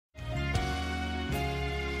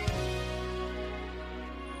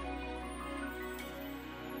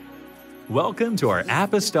Welcome to our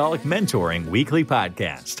Apostolic Mentoring weekly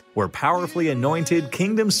podcast, where powerfully anointed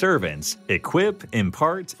kingdom servants equip,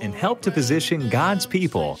 impart, and help to position God's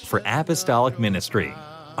people for apostolic ministry.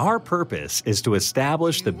 Our purpose is to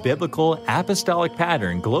establish the biblical apostolic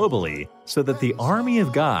pattern globally so that the army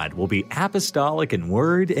of God will be apostolic in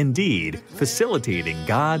word and deed, facilitating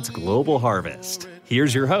God's global harvest.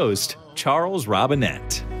 Here's your host, Charles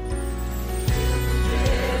Robinette.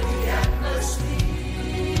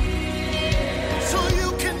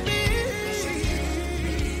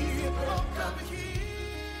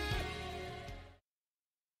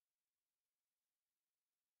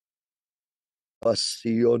 In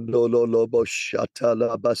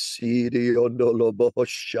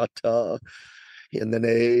the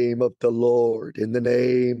name of the Lord, in the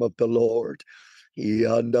name of the Lord.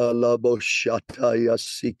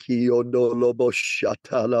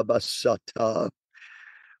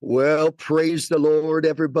 Well, praise the Lord,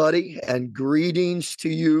 everybody, and greetings to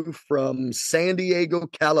you from San Diego,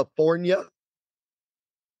 California.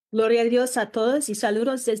 Gloria a Dios a todos y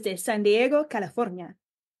saludos desde San Diego, California.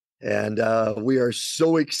 And we are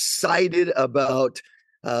so excited about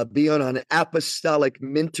being on Apostolic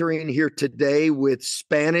Mentoring here today with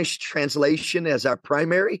Spanish translation as our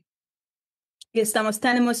primary. Y estamos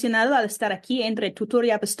tan emocionados al estar aquí entre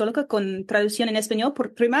tutoría apostólica con traducción en español por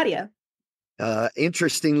primaria.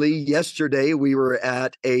 Interestingly, yesterday we were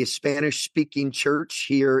at a Spanish-speaking church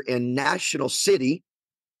here in National City.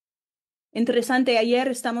 Interesante, ayer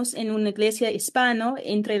estamos en una iglesia hispano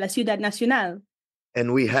entre la ciudad nacional.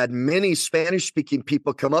 And we had many Spanish-speaking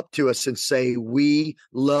people come up to us and say, we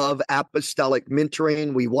love Apostolic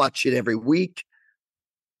Mentoring. We watch it every week.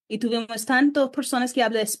 Y tuvimos tantas personas que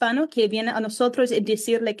hablan hispano que vienen a nosotros y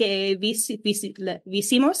decirle que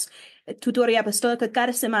hicimos tutoría apostólica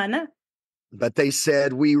cada semana. But they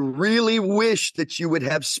said, we really wish that you would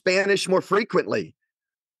have Spanish more frequently.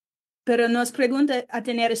 Pero nos pregunta a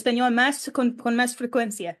tener español más con más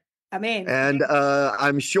frecuencia. Amen. And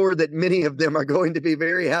I'm sure that many of them are going to be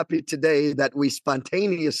very happy today that we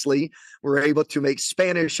spontaneously were able to make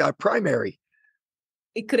Spanish our primary.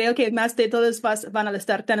 Y creo que más de todos van a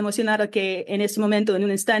estar tan emocionados que en este momento, en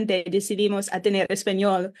un instante, decidimos a tener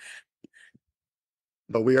español.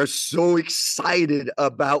 But we are so excited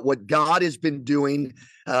about what God has been doing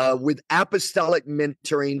with Apostolic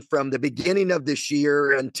Mentoring from the beginning of this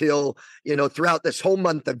year until, throughout this whole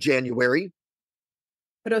month of January.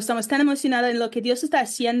 Pero estamos tan emocionados en lo que Dios está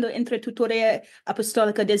haciendo entre tutoría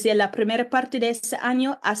apostólica desde la primera parte de este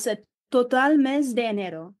año hasta total mes de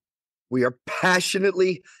enero. We are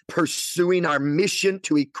passionately pursuing our mission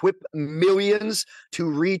to equip millions to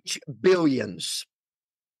reach billions.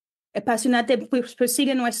 Apasionante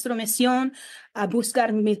persigue nuestra misión a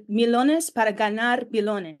buscar millones para ganar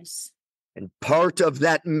billones. And part of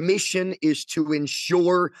that mission is to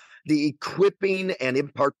ensure the equipping and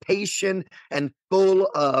impartation and full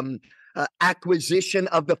acquisition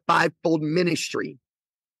of the fivefold ministry.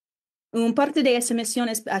 Un parte de esa misión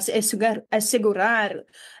es asegurar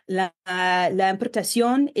la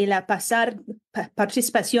impartación y la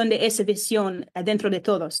participación de esa visión dentro de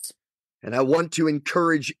todos. And I want to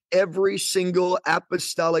encourage every single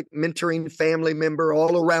Apostolic Mentoring family member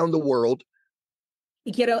all around the world.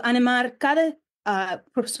 Y quiero animar cada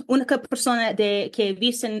única persona que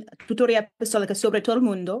visten tutoría apostólica sobre todo el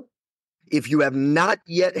mundo. If you have not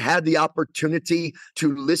yet had the opportunity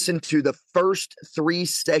to listen to the first 3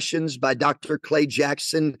 sessions by Dr. Clay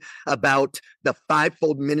Jackson about the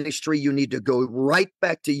fivefold ministry, you need to go right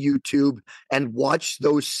back to YouTube and watch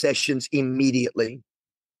those sessions immediately.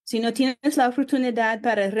 Si no tienes la oportunidad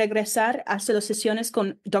para regresar hasta las sesiones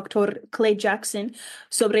con Dr. Clay Jackson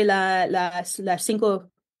sobre las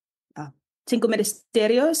 5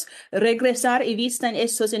 ministerios, regresar y vistan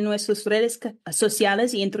esos en nuestras redes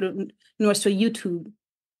sociales y en nuestro YouTube.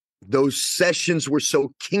 Those sessions were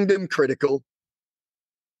so kingdom critical.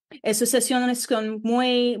 Esas sesiones son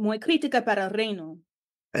muy críticas para el reino.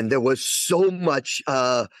 And there was so much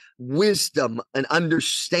wisdom and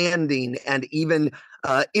understanding and even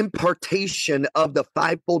impartation of the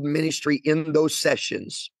fivefold ministry in those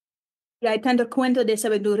sessions. Y hay tanto cuento de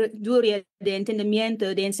sabiduría, de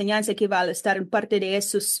entendimiento, de enseñanza que va a estar en parte de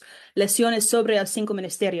esas lecciones sobre los 5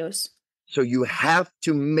 ministerios. So you have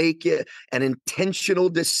to make it an intentional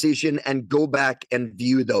decision and go back and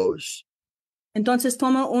view those. Entonces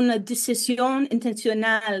toma una decisión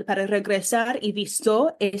intencional para regresar y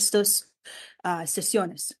visto estas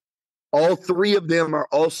sesiones. All 3 of them are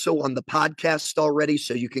also on the podcast already,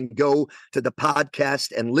 so you can go to the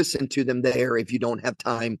podcast and listen to them there if you don't have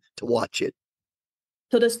time to watch it.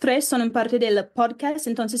 Todos tres son en parte del podcast,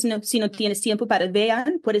 entonces si no tienes tiempo para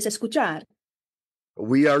vean, puedes escuchar.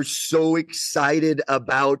 We are so excited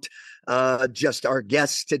about just our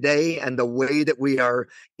guests today and the way that we are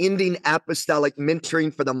ending Apostolic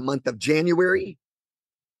Mentoring for the month of January.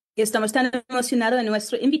 Estamos tan emocionados de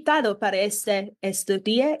nuestro invitado para este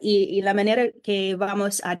día y la manera que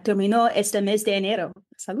vamos a terminar este mes de enero.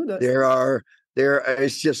 Saludos. There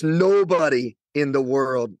is just nobody in the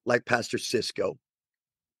world like Pastor Sciscoe.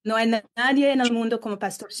 No hay nadie en el mundo como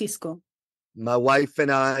Pastor Sciscoe. My wife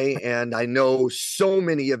and I know so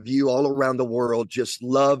many of you all around the world just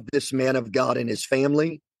love this man of God and his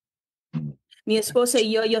family. Mi esposa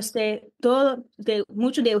y yo sé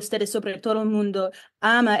muchos de ustedes, sobre todo el mundo,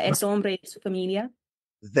 ama a ese hombre y su familia.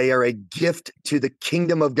 They are a gift to the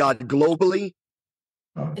kingdom of God globally.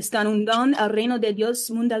 Están un don al reino de Dios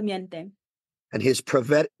mundialmente. And his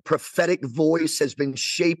prophetic voice has been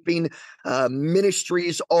shaping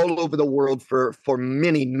ministries all over the world for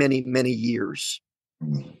many, many, many years.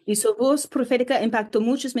 Y su voz profética impactó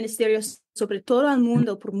muchos ministerios sobre todo el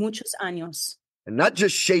mundo por muchos años. And not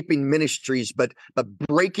just shaping ministries, but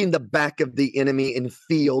breaking the back of the enemy in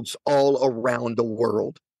fields all around the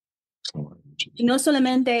world. Y no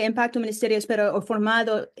solamente impactó ministerios, o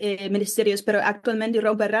formado ministerios, pero actualmente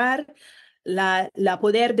romperá la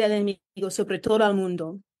poder del enemigo sobre todo el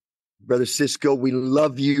mundo. Brother Sciscoe, we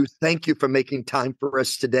love you. Thank you for making time for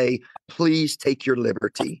us today. Please take your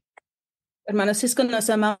liberty. Hermano Sciscoe, nos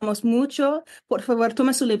amamos mucho. Por favor,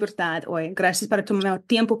 toma su libertad hoy. Gracias por tomar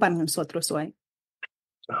tiempo para nosotros hoy.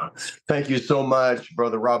 Thank you so much,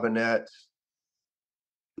 Brother Robinette.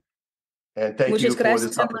 And thank Muchas you for gracias,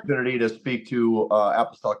 this opportunity to speak to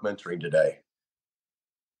Apostolic Mentoring today.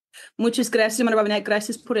 Muchas gracias, hermano Robinette.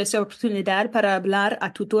 Gracias por esa oportunidad para hablar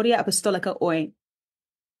a Tutoría Apostólica hoy.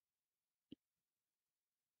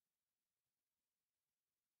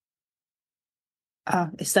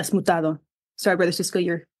 Estás mutado. Sorry, Brother Sciscoe,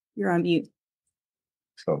 you're on mute.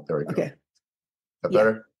 So there we go. Okay. Is that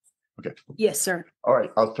better? Okay. Yes, sir. All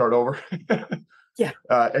right, I'll start over. Yeah.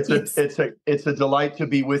 It's a delight to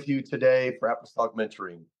be with you today for Apostolic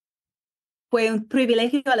Mentoring. Fue un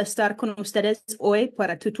privilegio al estar con ustedes hoy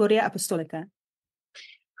para Tutoría Apostólica.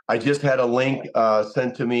 I just had a link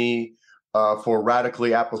sent to me for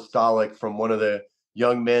Radically Apostolic from one of the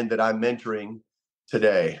young men that I'm mentoring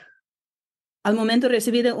today. Al momento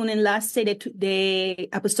recibí un enlace de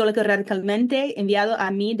Apostólica Radicalmente enviado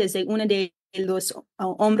a mí desde uno de los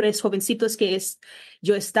hombres jovencitos que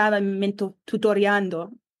yo estaba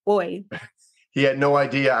tutoreando hoy. He had no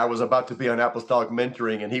idea I was about to be on Apostolic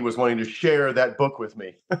Mentoring, and he was wanting to share that book with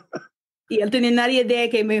me. Y él tenía nadie idea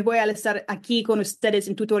que me voy a estar aquí con ustedes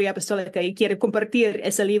en Tutoría Apostólica y quiere compartir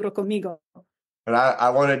ese libro conmigo. And I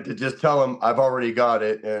wanted to just tell him I've already got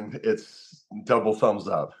it, and it's double thumbs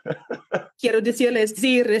up. Quiero decirles,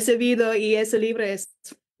 sí, recibido y ese libro es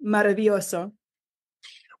maravilloso.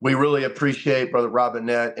 We really appreciate Brother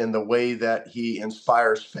Robinette in the way that he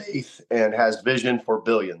inspires faith and has vision for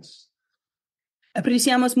billions.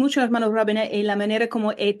 Apreciamos mucho, hermano Robinette, y la manera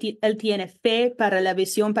como él tiene fe para la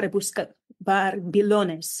visión para buscar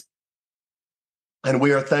bilones. And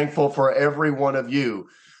we are thankful for every one of you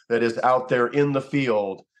that is out there in the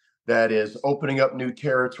field, that is opening up new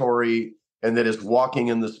territory, and that is walking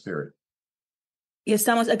in the Spirit. Y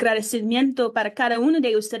estamos agradecimiento para cada uno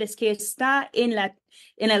de ustedes que está en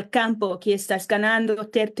el campo, que estás ganando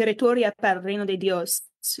territorio para el reino de Dios.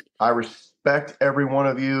 I respect every one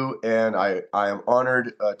of you, and I am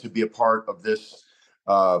honored to be a part of this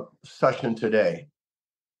session today.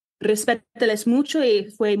 Respétales mucho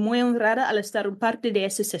y fue muy honrada al estar parte de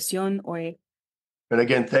esa sesión hoy. And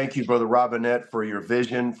again, thank you, Brother Robinette, for your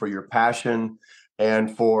vision, for your passion,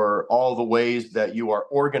 and for all the ways that you are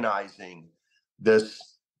organizing this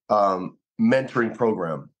mentoring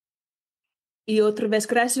program. Y otra vez,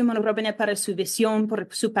 gracias, hermano Robinette, para su visión, por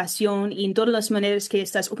su pasión y en todas las maneras que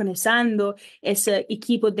estás organizando ese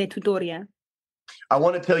equipo de tutoría. I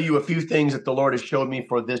want to tell you a few things that the Lord has showed me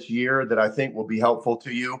for this year that I think will be helpful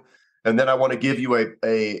to you. And then I want to give you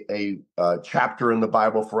a chapter in the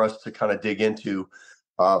Bible for us to kind of dig into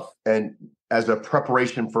and as a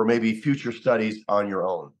preparation for maybe future studies on your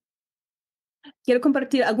own. Quiero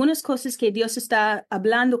compartir algunas cosas que Dios está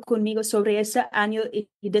hablando conmigo sobre ese año y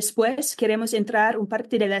después queremos entrar un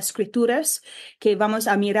parte de las escrituras que vamos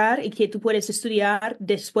a mirar y que tú puedes estudiar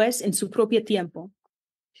después en su propio tiempo.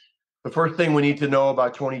 The first thing we need to know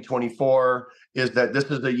about 2024 is that this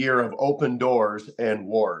is a year of open doors and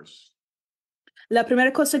wars. La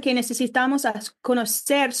primera cosa que necesitamos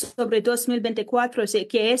conocer sobre 2024 es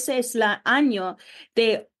que ese es el año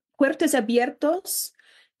de puertas abiertas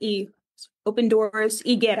y open doors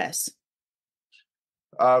y guerras.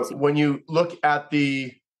 When you look at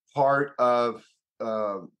the part of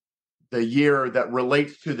the year that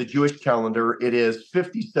relates to the Jewish calendar, it is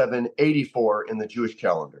 5784 in the Jewish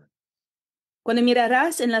calendar. Cuando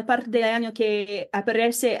mirarás en la parte del año que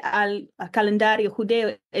aparece al calendario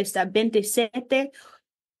judeo, está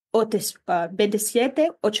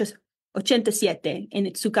 2787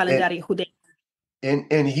 en su calendario judeo.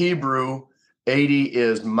 In Hebrew, 80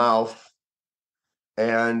 is mouth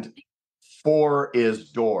and 4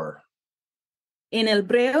 is door. En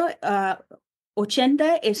hebreo,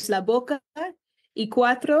 80 es la boca y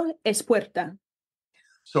 4 es puerta.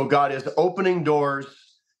 So God is opening doors,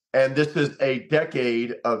 and this is a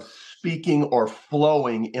decade of speaking or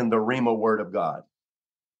flowing in the Rhema word of God.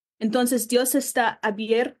 Entonces Dios está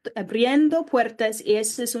abriendo puertas y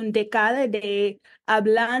esa es una década de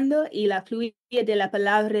hablando y la fluidez de la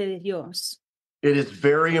palabra de Dios. It is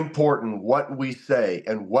very important what we say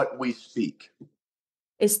and what we speak.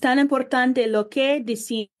 Es tan importante lo que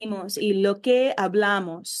decimos y lo que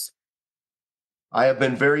hablamos. I have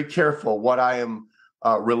been very careful what I am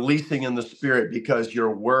releasing in the Spirit, because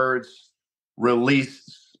your words release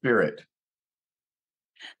spirit.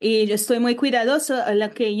 Y yo estoy muy cuidadoso a lo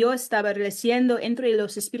que yo estaba recibiendo entre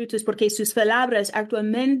los espíritus, porque sus palabras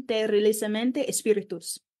actualmente realizan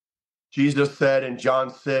espíritus. Jesus said in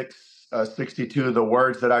John 6:62, the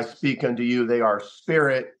words that I speak unto you, they are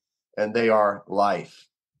spirit and they are life.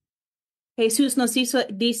 Jesús nos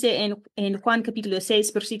dice en Juan capítulo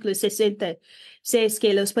 6, versículo 66,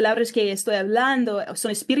 que las palabras que estoy hablando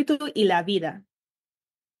son espíritu y la vida.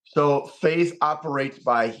 So faith operates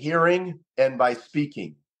by hearing and by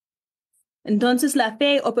speaking. Entonces la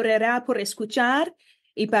fe operará por escuchar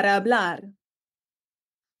y para hablar.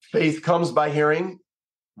 Faith comes by hearing,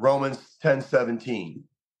 Romans 10:17.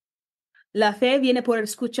 La fe viene por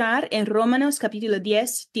escuchar en Romanos capítulo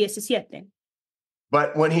 10, 17.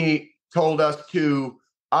 But when he told us to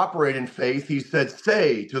operate in faith, he said,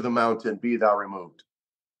 say to the mountain, be thou removed.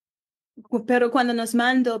 Pero cuando nos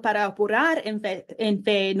mandó para operar en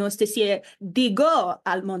fe, nos decía, digo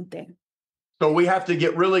al monte. So we have to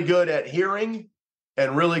get really good at hearing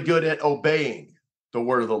and really good at obeying the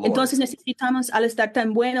word of the Lord. Entonces necesitamos al estar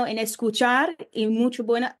tan bueno en escuchar y muy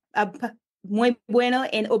bueno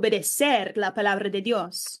en obedecer la palabra de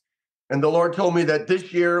Dios. And the Lord told me that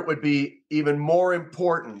this year it would be even more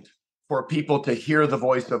important for people to hear the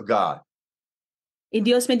voice of God. Y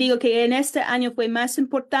Dios me dijo que en este año fue más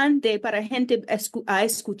importante para gente a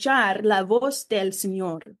escuchar la voz del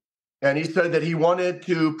Señor. And he said that he wanted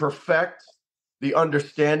to perfect the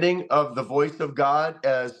understanding of the voice of God,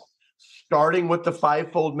 as starting with the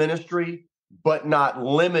fivefold ministry, but not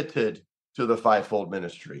limited to the fivefold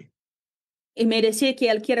ministry. Y me decía que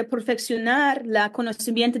él quiere perfeccionar el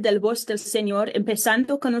conocimiento del voz del Señor,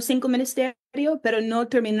 empezando con los 5 ministerios, pero no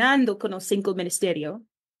terminando con los 5 ministerios.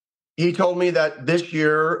 He told me that this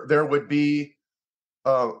year there would be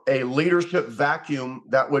a leadership vacuum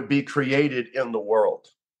that would be created in the world.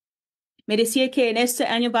 Me decía que en este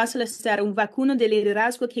año va a estar un vacuno de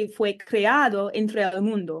liderazgo que fue creado entre el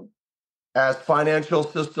mundo. As financial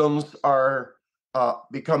systems are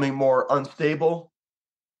becoming more unstable,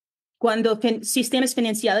 Cuando sistemas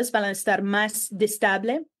financieros van a estar más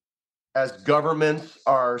estables, as governments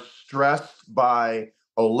are stressed by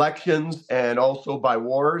elections and also by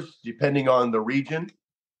wars, depending on the region,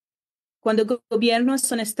 cuando gobiernos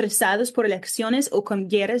son estresados por elecciones o con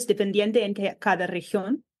guerras dependiendo en cada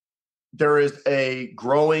región, there is a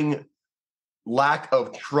growing lack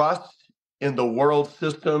of trust in the world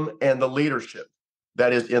system and the leadership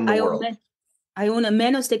that is in the world. Hay una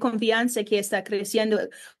menos de confianza que está creciendo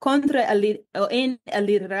en el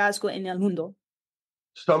liderazgo en el mundo.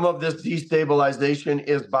 Some of this destabilization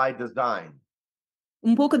is by design.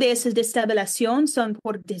 Un poco de esa destabilización son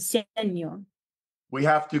por diseño. We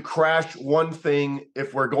have to crash one thing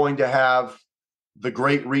if we're going to have the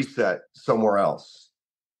Great Reset somewhere else.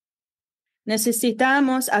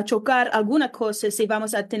 Necesitamos chocar alguna cosa si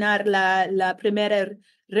vamos a tener la primera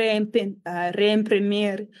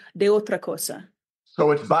reimprimir de otra cosa.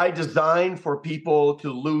 So it's by design for people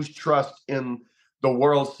to lose trust in the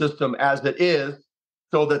world system as it is,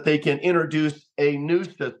 so that they can introduce a new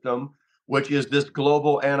system, which is this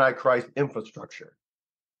global Antichrist infrastructure.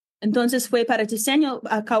 Entonces fue para diseño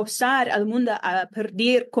a causar al mundo a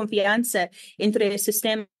perder confianza entre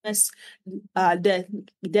sistemas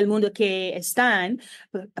del mundo que están,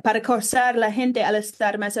 para causar la gente al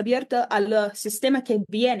estar más abierta a los sistemas que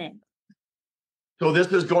vienen. So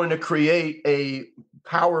this is going to create a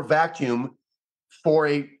power vacuum for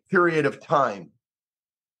a period of time.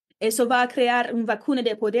 Eso va a crear una vacuna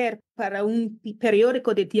de poder para un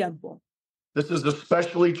periódico de tiempo. This is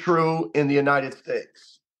especially true in the United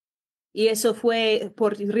States. Y eso fue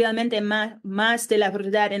por realmente más de la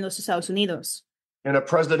verdad en los Estados Unidos. In a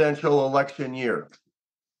presidential election year.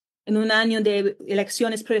 En un año de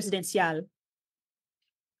elecciones presidencial.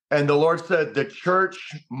 And the Lord said the church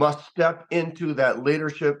must step into that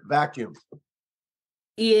leadership vacuum.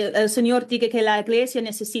 Y el Señor dice que la iglesia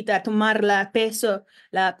necesita tomar la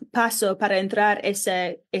paso para entrar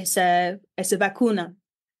esa vacuna.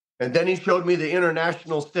 And then he showed me the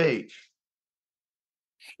international stage.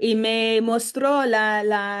 Y me mostró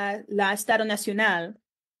la Estado Nacional.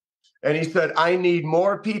 And he said, I need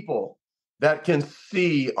more people that can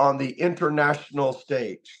see on the international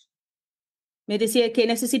stage. Me decía que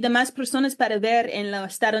necesita más personas para ver en el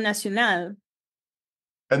Estado Nacional.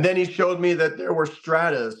 And then he showed me that there were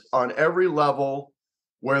stratas on every level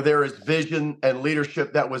where there is vision and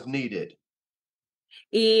leadership that was needed.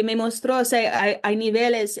 Y me mostró, o sea, hay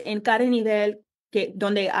niveles en cada nivel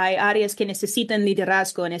donde hay áreas que necesitan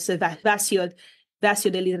liderazgo en ese vacío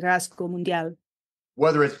de liderazgo mundial.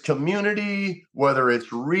 Whether it's community, whether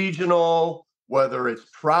it's regional, whether it's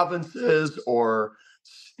provinces or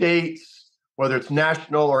states, whether it's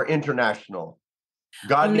national or international.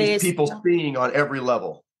 God needs people seeing on every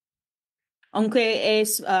level. Aunque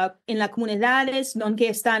es en las comunidades, aunque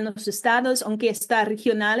están los estados, aunque está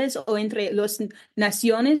regionales o entre las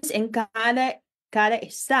naciones, en cada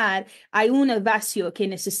estado hay un vacío que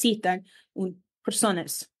necesitan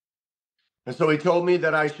personas. And so he told me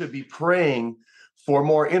that I should be praying for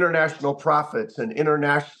more international prophets and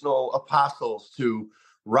international apostles to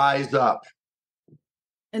rise up.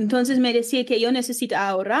 Entonces me decía que yo necesito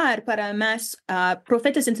orar para más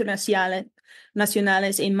profetas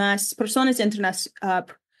nacionales y más personas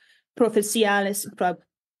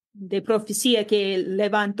de profecía que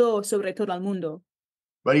levantó sobre todo el mundo.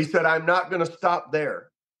 But he said, I'm not going to stop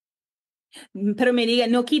there. Pero me diga,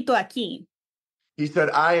 no quito aquí. He said,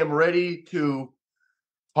 I am ready to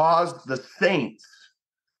cause the saints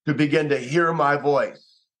to begin to hear my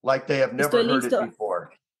voice like they have never heard it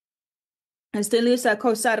before. Estoy listo a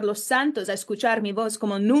causar los santos a escuchar mi voz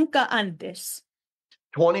como nunca antes.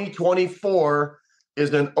 2024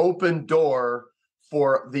 is an open door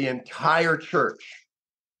for the entire church.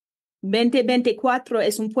 2024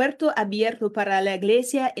 es un puerto abierto para la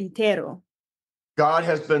iglesia entero. God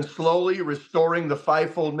has been slowly restoring the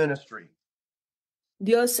fivefold ministry.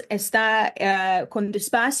 Dios está con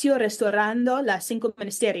despacio restaurando las 5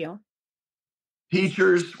 ministerios.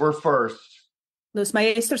 Teachers were first. Los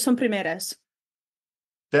maestros son primeras.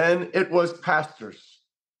 Then it was pastors.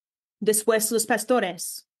 Después los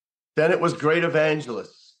pastores. Then it was great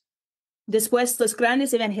evangelists. Después los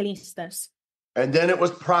grandes evangelistas. And then it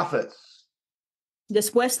was prophets.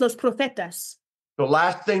 Después los profetas. The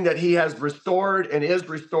last thing that he has restored and is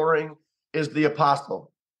restoring is the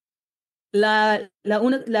apostle. La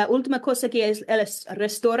última cosa que él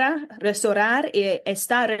restaurar y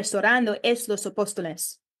está restaurando es los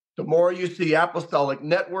apóstoles. The more you see apostolic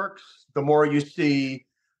networks, the more you see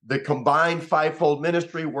the combined fivefold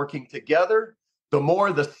ministry working together, the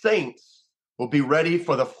more the saints will be ready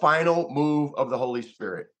for the final move of the Holy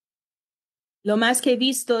Spirit. Lo más que he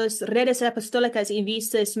visto es redes apostólicas y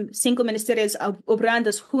vistas 5 ministerios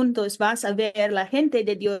obrando juntos, vas a ver la gente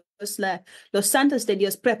de Dios, los santos de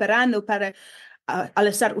Dios preparando para al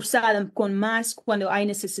estar usada con más cuando hay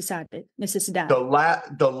necesidad.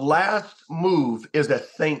 The last move is a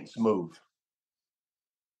saint's move.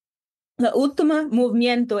 El último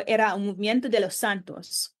movimiento era un movimiento de los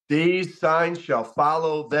santos. These signs shall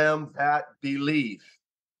follow them that believe.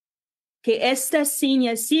 Que estas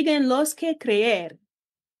señas siguen los que creer.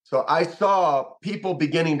 So I saw people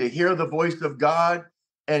beginning to hear the voice of God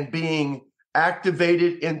and being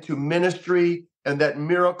activated into ministry, and that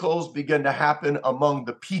miracles begin to happen among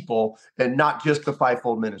the people and not just the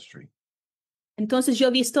fivefold ministry. Entonces yo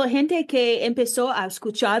he visto gente que empezó a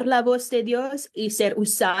escuchar la voz de Dios y ser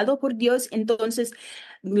usado por Dios. Entonces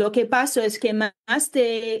lo que pasó es que más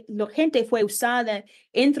de la gente fue usada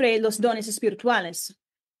entre los dones espirituales.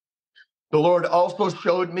 The Lord also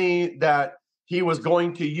showed me that he was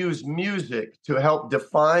going to use music to help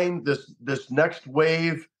define this next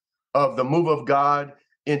wave of the move of God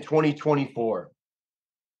in 2024.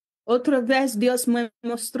 Otra vez Dios me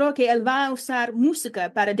mostró que él va a usar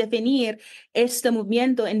música para definir este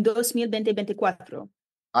movimiento en 2024.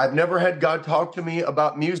 I've never had God talk to me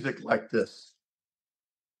about music like this.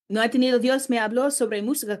 No ha tenido Dios me habló sobre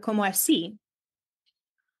música como así.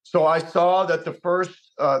 So I saw that the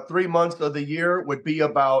first 3 months of the year would be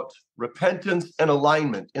about repentance and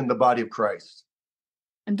alignment in the body of Christ.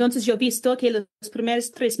 Entonces yo he visto que los primeros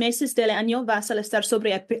 3 meses del año vas a estar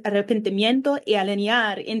sobre arrepentimiento y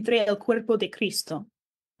alinear entre el cuerpo de Cristo.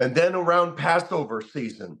 And then around Passover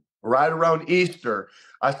season, right around Easter,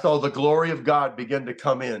 I saw the glory of God begin to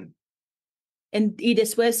come in. Y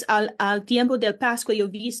después al tiempo del Pascua yo he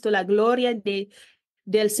visto la gloria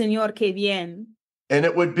del Señor que viene. And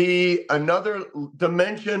it would be another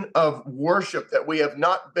dimension of worship that we have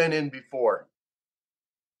not been in before.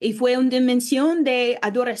 Y fue una dimensión de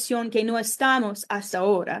adoración que no estamos hasta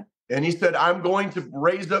ahora. And he said, I'm going to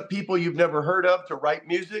raise up people you've never heard of to write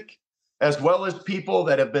music, as well as people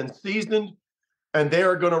that have been seasoned, and they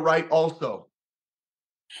are going to write also.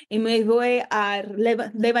 Y me voy a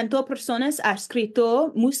levantó personas, ha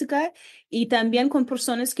escrito música y también con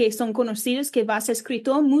personas que son conocidas que vas a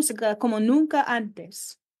escrito música como nunca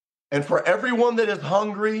antes. And for everyone that is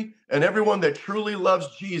hungry and everyone that truly loves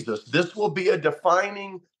Jesus, this will be a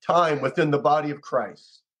defining time within the body of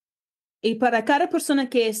Christ. Y para cada persona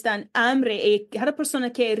que está en hambre y cada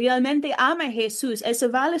persona que realmente ama a Jesús, eso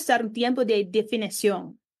va a estar un tiempo de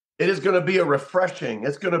definición. It is going to be a refreshing,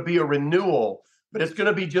 it's going to be a renewal, but it's going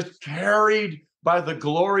to be just carried by the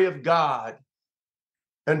glory of God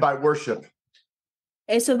and by worship.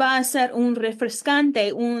 Eso va a ser un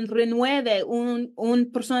refrescante, un renueve,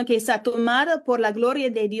 un persona que está tomada por la gloria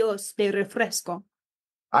de Dios, de refresco.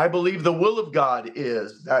 I believe the will of God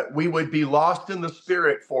is that we would be lost in the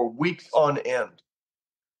Spirit for weeks on end.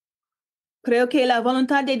 Creo que la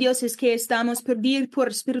voluntad de Dios es que estamos perdidos por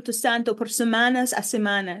Espíritu Santo por semanas a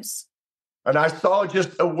semanas. And I saw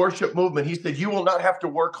just a worship movement. He said, you will not have to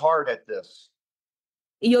work hard at this.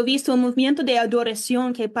 Y yo he visto un movimiento de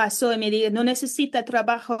adoración que pasó y me dijo, no necesita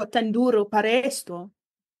trabajo tan duro para esto.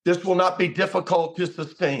 This will not be difficult to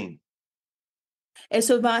sustain.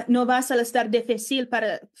 Eso no va a estar difícil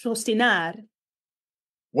para sostener.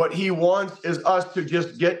 What he wants is us to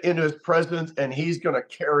just get into his presence and he's going to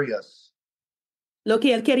carry us. Lo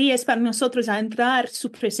que él quería es para nosotros entrar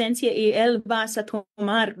su presencia y él va a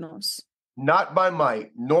tomarnos. Not by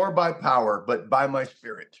might, nor by power, but by my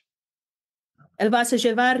spirit. Él va a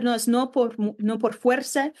llevarnos no por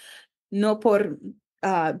fuerza, no por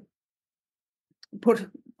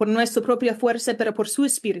nuestra propia fuerza, pero por su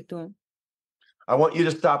espíritu. I want you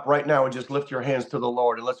to stop right now and just lift your hands to the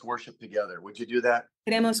Lord and let's worship together. Would you do that?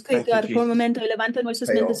 Queremos que por un momento levanten nuestras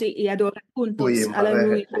mentes y adorar juntos.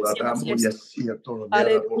 Aleluya.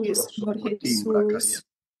 Aleluya, Señor Jesús.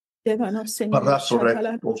 Dévanos, Señor.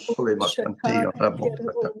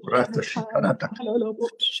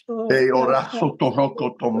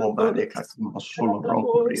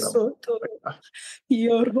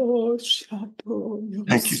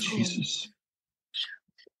 Thank you, Jesus.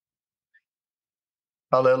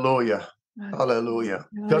 Hallelujah. Hallelujah.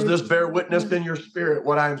 Does this bear witness in your spirit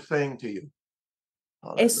what I'm saying to you?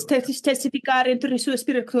 Es testificar entre su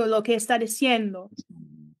espíritu lo que está diciendo.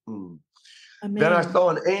 Then I saw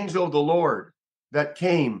an angel of the Lord that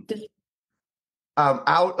came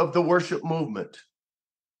out of the worship movement.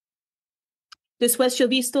 Después yo he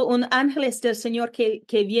visto un ángel del Señor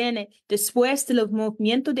que viene después del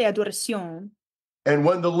movimiento de adoración. And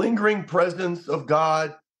when the lingering presence of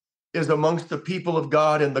God is amongst the people of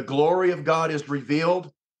God and the glory of God is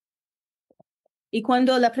revealed, y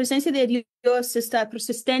cuando la presencia de Dios está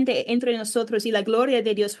persistente entre nosotros y la gloria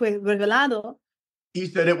de Dios fue revelado, he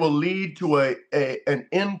said it will lead to an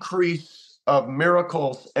increase of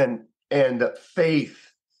miracles and faith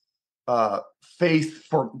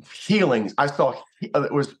for healings. I saw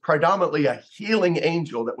it was predominantly a healing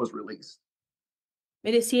angel that was released.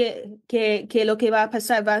 Me decía que lo que va a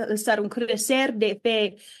pasar va a estar un crecer de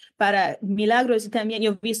fe para milagros y también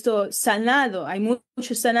yo he visto sanado. Hay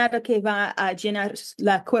mucho sanado que va a llenar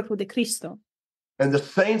el cuerpo de Cristo. And the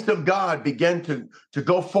saints of God began to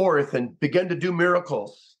go forth and begin to do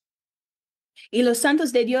miracles. Y los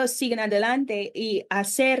santos de Dios siguen adelante y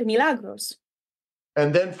hacer milagros.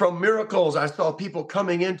 And then from miracles, I saw people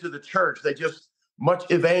coming into the church. Much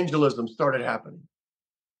evangelism started happening.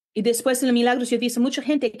 Y después de los milagros, yo he visto mucha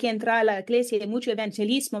gente que entra a la iglesia y mucho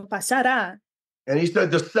evangelismo pasará. And he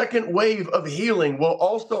said the second wave of healing will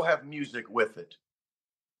also have music with it.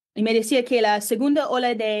 Y me decía que la segunda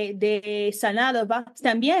ola de sanado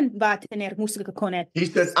también va a tener música con él. He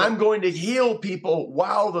said, I'm going to heal people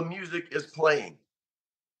while the music is playing.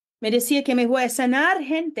 Me decía que me voy a sanar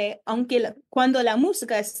gente cuando la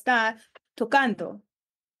música está tocando.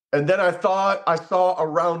 And then I saw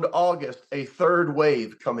around August a third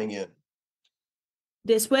wave coming in.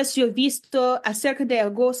 Después yo he visto acerca de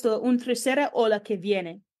agosto una tercera ola que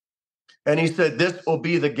viene. And he said, this will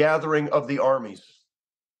be the gathering of the armies.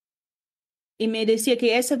 Y me decía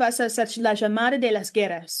que esa va a ser la llamada de las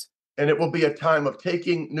guerras. And it will be a time of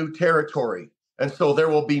taking new territory. And so there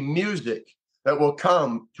will be music that will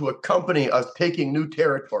come to accompany us taking new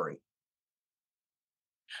territory.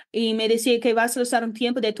 Y me decía que va a ser un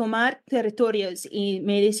tiempo de tomar territorios. Y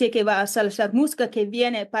me decía que va a ser música que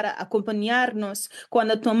viene para acompañarnos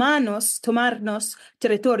cuando tomarnos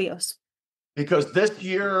territorios. Because this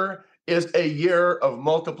year is a year of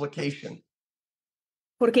multiplication.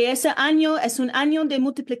 Porque ese año es un año de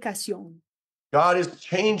multiplicación. God is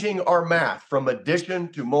changing our math from addition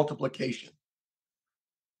to multiplication.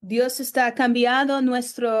 Dios está cambiando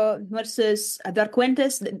nuestras dar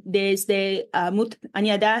cuentas desde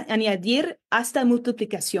añadir hasta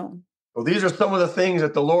multiplicación. So these are some of the things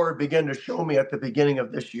that the Lord began to show me at the beginning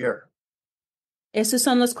of this year. Esas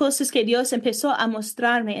son las cosas que Dios empezó a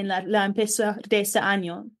mostrarme en la empezar de ese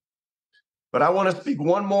año. But I want to speak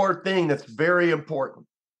one more thing that's very important.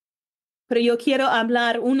 Pero yo quiero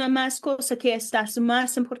hablar una más cosa que es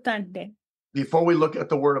más importante. Before we look at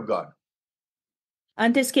the Word of God.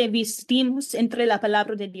 Antes que vistimos entre la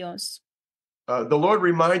palabra de Dios. The Lord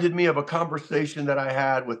reminded me of a conversation that I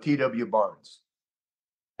had with T.W. Barnes.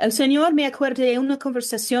 El Señor me acuerda de una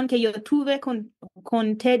conversación que yo tuve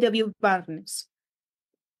con T.W. Barnes.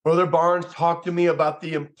 Brother Barnes talked to me about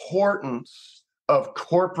the importance of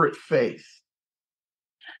corporate faith.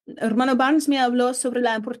 Hermano Barnes me habló sobre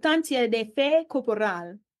la importancia de fe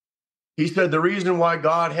corporal. He said the reason why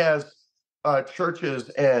God has churches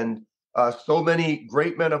and so many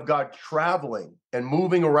great men of God traveling and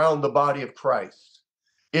moving around the body of Christ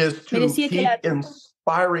is to keep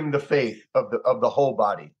inspiring the faith of the whole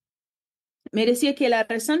body. Me decía que la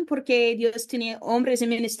razón por qué Dios tiene hombres en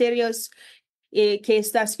ministerios que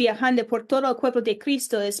estás viajando por todo el cuerpo de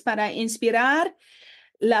Cristo es para inspirar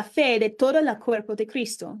la fe de todo el cuerpo de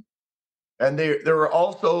Cristo. And there were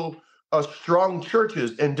also strong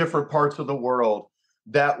churches in different parts of the world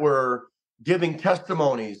that were giving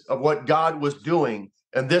testimonies of what God was doing.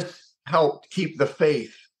 And this helped keep the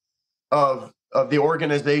faith of the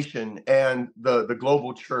organization and the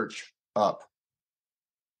global church up.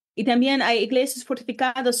 Y también hay iglesias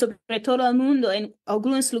fortificadas sobre todo el mundo en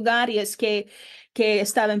algunos lugares que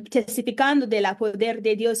estaban testificando del poder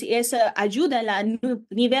de Dios y eso ayuda al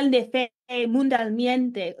nivel de fe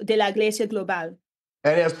mundialmente de la iglesia global.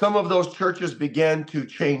 And as some of those churches began to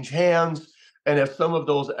change hands, and as some of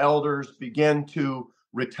those elders began to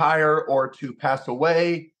retire or to pass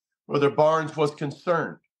away, Brother Barnes was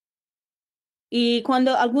concerned. Y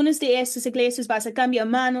cuando algunas de estas iglesias vas a cambiar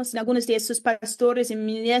manos, algunos de esos pastores y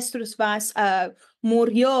ministros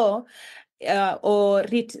murió o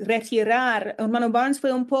retirar, hermano Barnes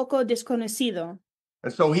fue un poco desconocido.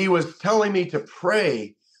 And so he was telling me to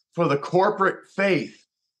pray for the corporate faith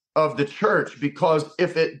of the church, because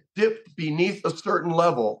if it dipped beneath a certain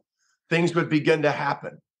level, things would begin to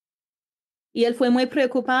happen. Y él fue muy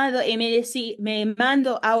preocupado y me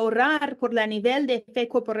mandó a orar por la nivel de fe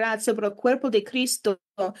corporal sobre el cuerpo de Cristo,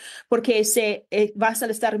 porque vas a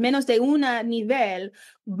estar menos de un nivel,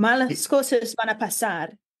 malas cosas van a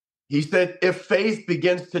pasar. He said, if faith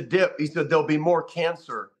begins to dip, he said, there'll be more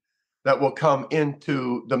cancer that will come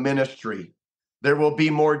into the ministry. There will be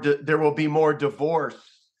more divorce,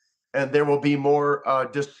 and there will be more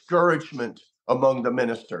discouragement among the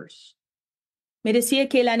ministers. Me decía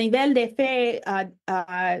que la nivel de fe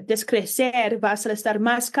a descrecer va a estar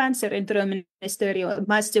más cáncer entre el ministerio,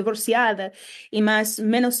 más divorciada y más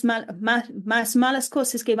malas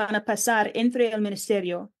cosas que van a pasar entre el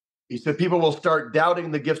ministerio. He said people will start doubting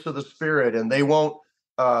the gifts of the Spirit, and they won't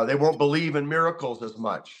believe in miracles as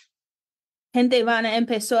much. Gente van a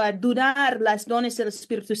empezar a dudar las dones del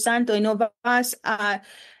Espíritu Santo y no vas a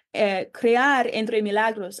crear entre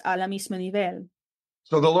milagros a la misma nivel.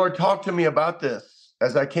 So the Lord talked to me about this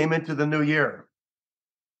as I came into the new year.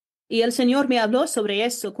 Y el Señor me habló sobre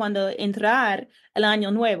eso cuando entrar el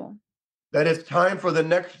año nuevo. That it's time for the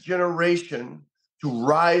next generation to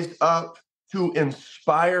rise up to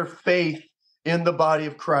inspire faith in the body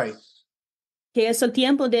of Christ. Que es el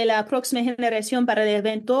tiempo de la próxima generación para el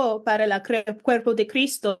evento, para el cuerpo de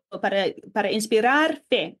Cristo, para inspirar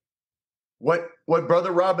fe. What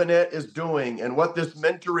Brother Robinette is doing and what this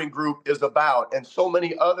mentoring group is about, and so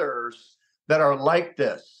many others that are like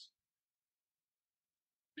this.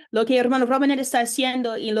 Lo que hermano Robinette está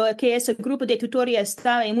haciendo y lo que ese grupo de tutoría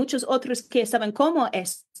estaba y muchos otros que estaban como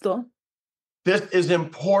esto. This is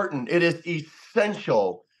important. It is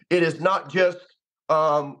essential. It is not just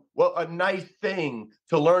a nice thing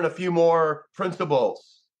to learn a few more principles.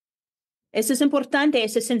 Eso es importante,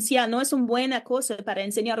 es esencial, no es una buena cosa para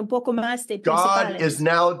enseñar un poco más de God principales. is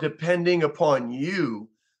now depending upon you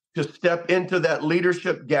to step into that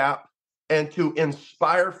leadership gap and to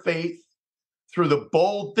inspire faith through the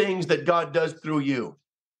bold things that God does through you.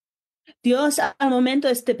 Dios al momento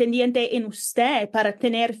es dependiente en usted para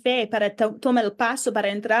tener fe, para tomar el paso, para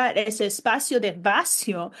entrar en ese espacio de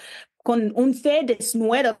vacío con un fe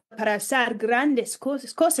desnudo para hacer grandes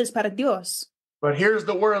cosas para Dios. But here's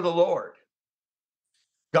the word of the Lord.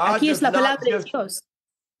 Aquí es la palabra de Dios.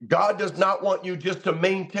 God does not want you just to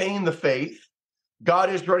maintain the faith. God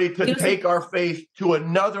is ready to take our faith to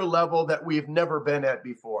another level that we've never been at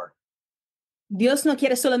before. Dios no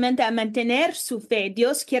quiere solamente mantener su fe,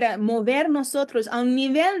 Dios quiere mover nosotros a un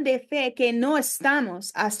nivel de fe que no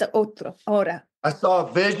estamos hasta otro ahora. I saw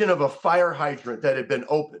a vision of a fire hydrant that had been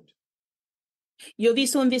opened. Yo vi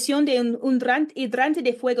una visión de un hidrante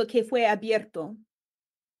de fuego que fue abierto.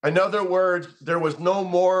 In other words, there was no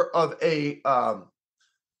more of a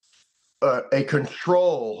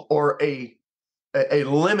control or a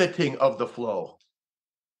limiting of the flow.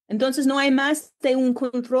 Entonces no hay más de un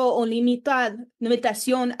control o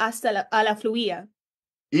limitación hasta a la fluida.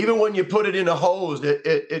 Even when you put it in a hose,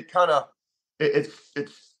 it kind of it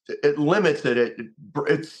limits it.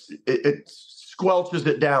 It squelches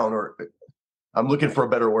it down. Or I'm looking for a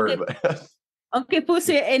better word. Aunque puse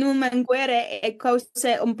en un manguera,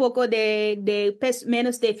 causa un poco de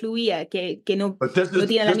menos de fluida que no. But this no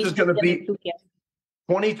tiene la is going to be.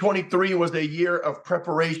 2023 was a year of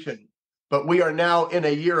preparation. But we are now in a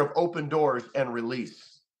year of open doors and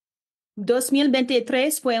release.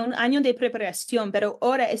 2023 fue un año de preparación, pero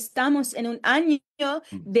ahora estamos en un año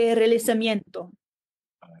de realizamiento.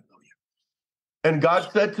 And God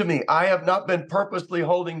said to me, I have not been purposely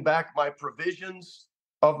holding back my provisions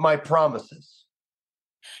of my promises.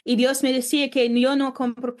 Y Dios me decía que yo no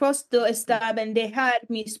con propósito estaba en dejar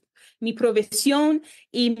mi provisión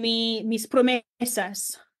y mis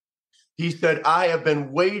promesas. He said, I have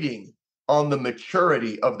been waiting on the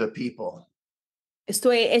maturity of the people.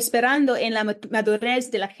 Estoy esperando en la madurez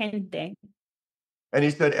de la gente. And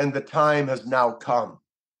he said, and the time has now come.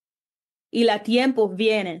 Y la tiempo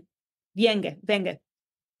venga.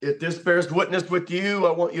 If this bears witness with you,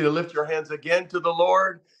 I want you to lift your hands again to the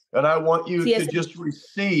Lord. And I want you to just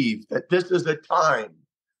receive that this is a time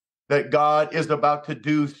that God is about to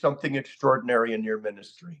do something extraordinary in your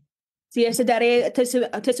ministry. Si ese daré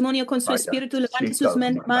testimonio con su espíritu, levante sus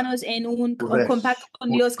manos en un compacto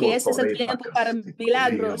con Dios, que ese es el tiempo para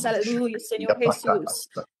milagros. Aleluya, Señor Jesús.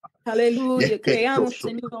 Aleluya, creamos,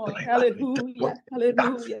 Señor. Aleluya,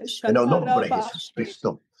 aleluya. En el nombre de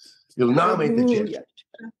Jesucristo. El nombre de Jesús.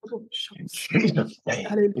 In Jesus'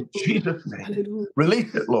 name. In Jesus' name.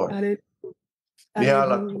 Release it, Lord.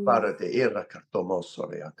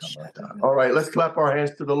 All right, let's clap our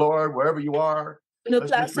hands to the Lord wherever you are.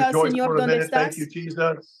 Let's just rejoice for a minute. Thank you,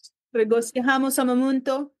 Jesus. Regocijamos a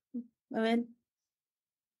momento. Amen.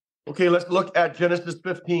 Okay, let's look at Genesis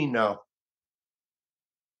 15 now.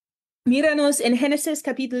 Míranos en Génesis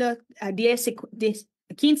capítulo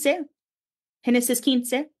 15. Génesis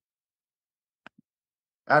 15.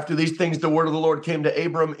 After these things, the word of the Lord came to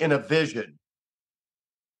Abram in a vision.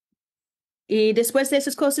 Y después de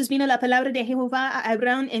esas cosas vino la palabra de Jehová a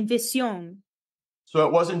Abraham en visión. So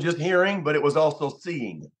it wasn't just hearing, but it was also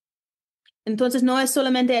seeing. Entonces no es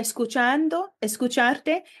solamente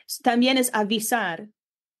escucharte, también es avisar.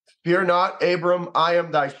 Fear not, Abram, I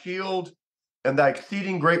am thy shield and thy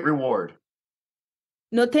exceeding great reward.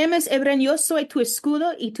 No temes, Abraham, yo soy tu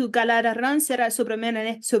escudo y tu galardón será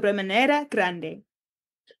sobremanera grande.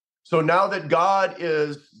 So now that God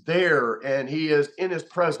is there and he is in his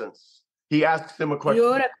presence, he asks him a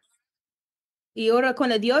question. Y ahora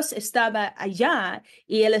cuando Dios estaba allá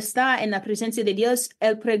y él está en la presencia de Dios,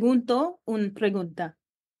 él preguntó una pregunta.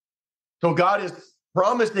 So God is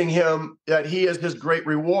promising him that he is his great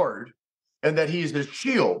reward and that he is his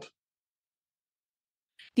shield.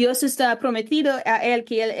 Dios está prometido a él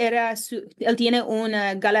que él tiene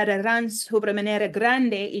una galardón sobremanera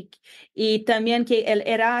grande y también que él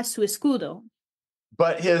era su escudo.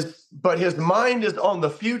 But his mind is on the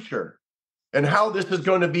future. And how this is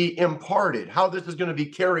going to be imparted, how this is going to be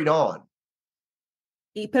carried on.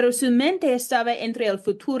 Pero su mente estaba entre el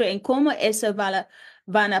futuro, en cómo eso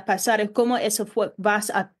van a pasar, en cómo eso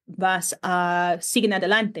vas a seguir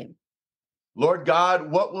adelante. Lord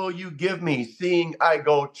God, what will you give me, seeing I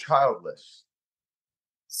go childless?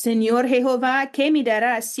 Señor Jehová, ¿qué me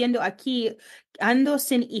darás siendo aquí ando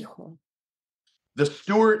sin hijo? The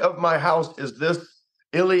steward of my house is this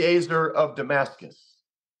Eliezer of Damascus.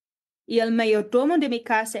 Y el mayordomo de mi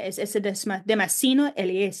casa es ese Damasceno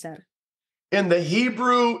Eliezer. In the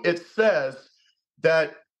Hebrew, it says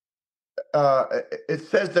that it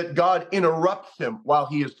says that God interrupts him while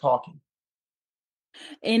he is talking.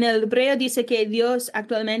 En el hebreo dice que Dios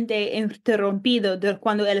actualmente interrumpido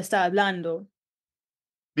cuando él está hablando.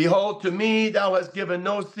 Behold, to me thou hast given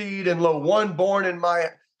no seed, and lo, one born in my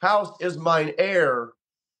house is mine heir.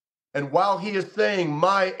 And while he is saying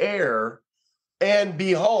my heir, and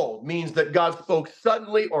behold, means that God spoke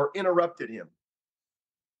suddenly or interrupted him.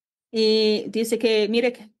 Y dice que,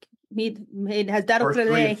 mira, me has dado Verse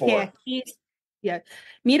 3 and prole que 4. aquí,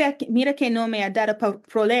 mira que no me ha dado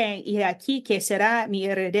prole y aquí que será mi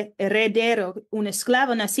heredero, un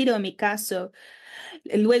esclavo nacido en mi caso.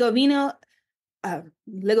 Luego vino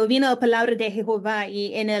la palabra de Jehová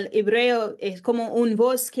y en el hebreo es como un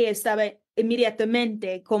voz que estaba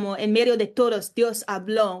inmediatamente, como en medio de todos, Dios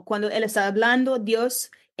habló. Cuando él está hablando, Dios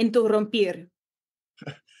interrumpir.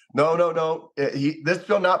 No. This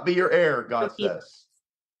shall not be your heir, God says.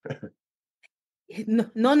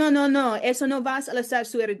 No. Eso no vas a ser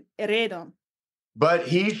su heredero. But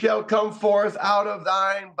he shall come forth out of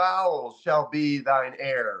thine bowels, shall be thine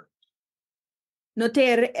heir. No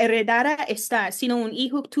te heredará esta, sino un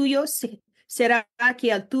hijo tuyo será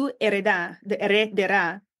que tú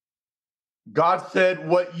heredará. God said,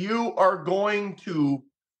 what you are going to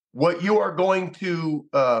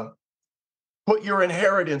put your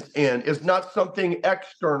inheritance in is not something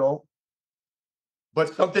external,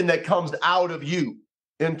 but something that comes out of you,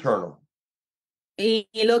 internal. Y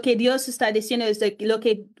lo que Dios está diciendo es de lo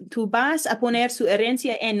que tú vas a poner su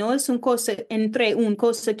herencia en no es una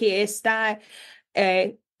cosa que está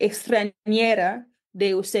extranjera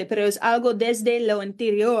de usted, pero es algo desde lo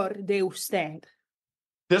interior de usted.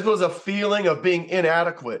 This was a feeling of being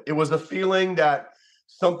inadequate. It was a feeling that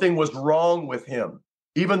something was wrong with him,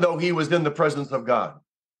 even though he was in the presence of God.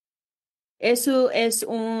 Eso es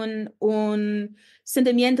un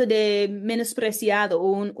sentimiento de menospreciado,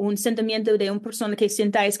 un sentimiento de una persona que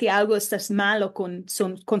sientáis que algo está malo con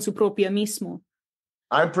su propio mismo.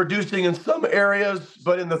 I'm producing in some areas,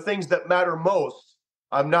 but in the things that matter most,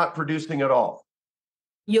 I'm not producing at all.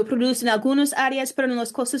 Yo produzco en algunas áreas, pero en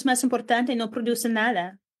las cosas más importantes no produce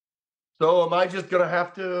nada. So am I just going to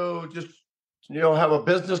have to have a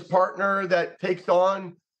business partner that takes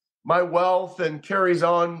on my wealth and carries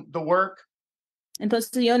on the work?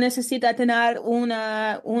 Entonces yo necesito tener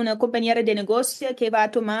una compañera de negocio que va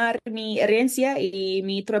a tomar mi herencia y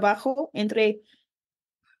mi trabajo entre.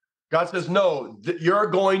 God says, no, you're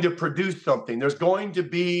going to produce something. There's going to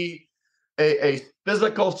be a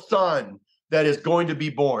physical son that is going to be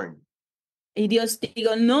born. Y Dios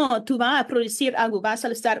digo, no, tú vas a producir algo, vas a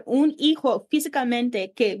estar un hijo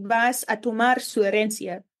físicamente que vas a tomar su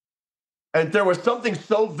herencia. And there was something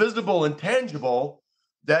so visible and tangible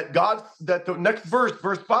that the next verse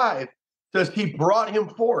 5, says he brought him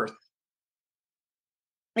forth.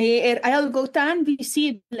 Hay algo tan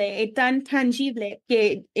visible y tan tangible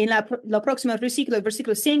que en la próxima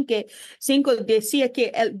versículo 5 decía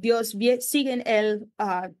que Dios sigue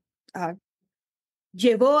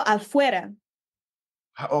llevó afuera.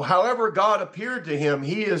 However God appeared to him,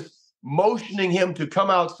 he is motioning him to come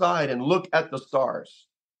outside and look at the stars.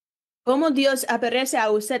 Como Dios aparece a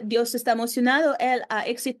usted, Dios está emocionado, él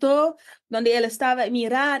excitó donde él estaba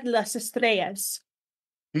mirar las estrellas.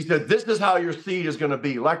 He said, this is how your seed is going to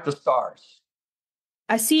be, like the stars.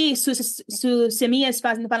 Así sus semillas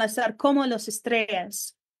van a estar como las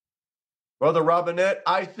estrellas. Brother Robinette,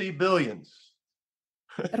 I see billions.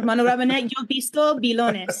 Hermano Robinette, yo he visto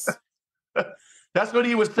bilones. That's what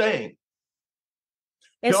he was saying.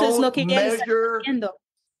 Eso es lo que él está diciendo.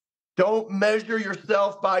 Don't measure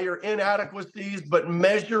yourself by your inadequacies, but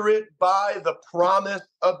measure it by the promise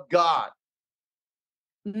of God.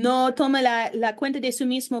 No tome la cuenta de sí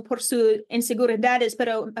mismo por sus inseguridades,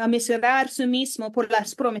 pero a mesurar sí mismo por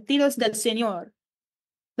las prometidas del Señor,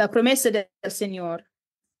 la promesa del Señor.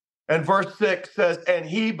 And verse 6 says, and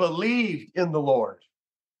he believed in the Lord.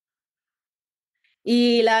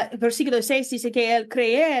 Y versículo 6 dice que él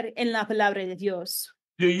creer en la palabra de Dios.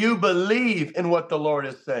 Do you believe in what the Lord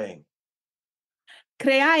is saying?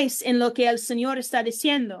 ¿Creáis en lo que el Señor está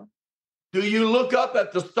diciendo? Do you look up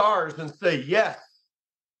at the stars and say, yes?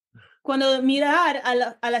 Cuando mirar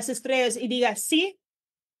a las estrellas y diga, sí.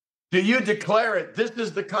 Do you declare it? This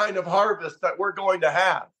is the kind of harvest that we're going to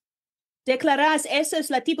have. Declarás, ese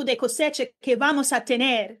es el tipo de cosecha que vamos a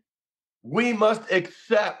tener. We must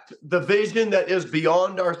accept the vision that is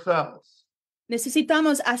beyond ourselves.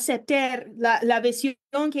 Necesitamos aceptar la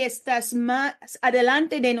visión que está más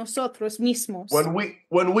adelante de nosotros mismos.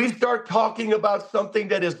 When we start talking about something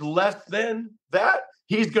that is less than that,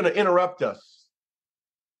 he's going to interrupt us.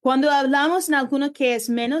 Cuando hablamos en alguno que es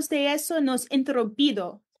menos de eso, nos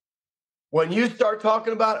interrumpido. When you start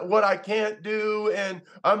talking about what I can't do and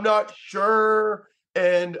I'm not sure,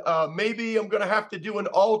 and maybe I'm going to have to do an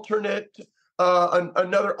alternate,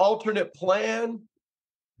 another alternate plan,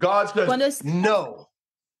 God says, no.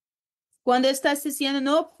 Cuando estás diciendo,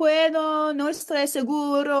 no puedo, no estoy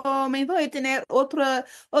seguro, me voy a tener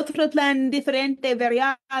otro plan diferente,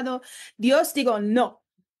 variado, Dios digo, no.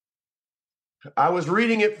 I was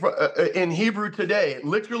reading it in Hebrew today.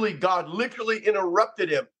 Literally, God literally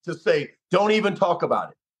interrupted him to say, don't even talk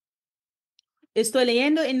about it. Estoy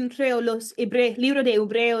leyendo en los libros de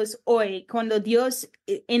Hebreos hoy, cuando Dios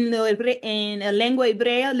en la lengua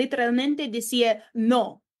hebrea literalmente decía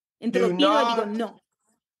no. Interrumpido, digo no.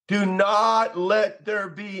 Do not let there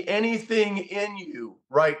be anything in you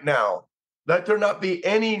right now. Let there not be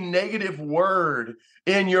any negative word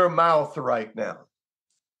in your mouth right now.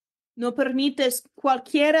 No permites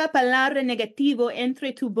cualquier palabra negativa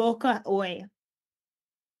entre tu boca hoy.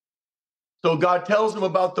 So God tells him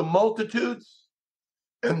about the multitudes,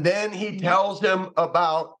 and then he tells him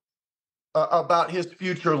about his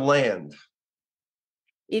future land.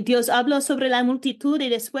 Y Dios habló sobre la multitud y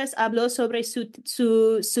después habló sobre su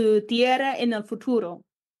tierra en el futuro.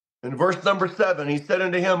 In verse number 7, he said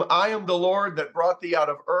unto him, I am the Lord that brought thee out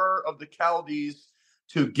of Ur of the Chaldees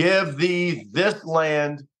to give thee this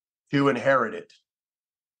land to inherit it.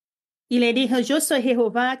 Y le dijo, yo soy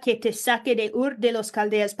Jehová que te saque de Ur de los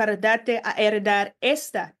Caldeas para darte a heredar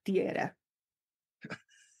esta tierra.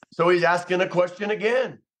 So he's asking a question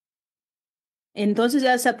again. Entonces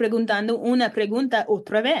él está preguntando una pregunta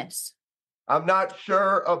otra vez. I'm not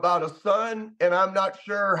sure about a son, and I'm not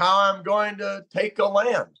sure how I'm going to take a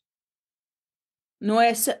land. No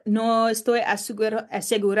estoy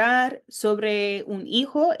asegurar sobre un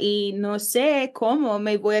hijo y no sé cómo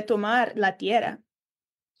me voy a tomar la tierra.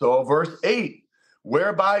 So verse 8,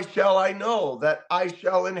 whereby shall I know that I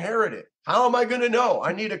shall inherit it? How am I going to know?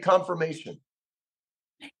 I need a confirmation.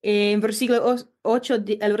 En versículo 8,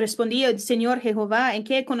 él respondió, Señor Jehová, ¿en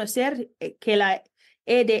qué conocer que la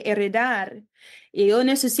he de heredar? Y yo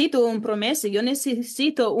necesito una promesa, yo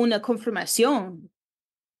necesito una confirmación.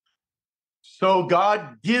 So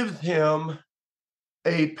God gives him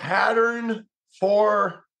a pattern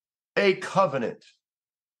for a covenant.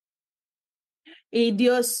 Y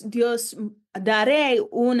Dios daré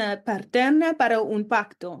una paterna para un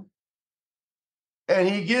pacto. And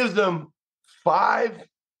he gives them 5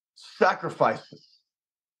 sacrifices.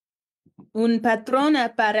 Un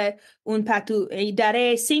patrona para un pacto y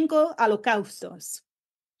daré 5 holocaustos.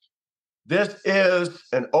 This is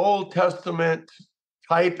an Old Testament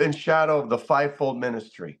type and shadow of the fivefold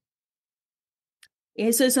ministry.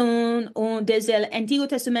 Eso es desde el Antiguo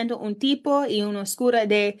Testamento un tipo y una oscura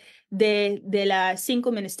de las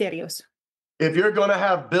 5 ministerios. If you're going to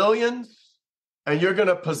have billions and you're going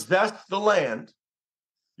to possess the land,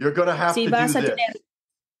 you're going to have to do this.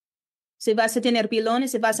 Si vas a tener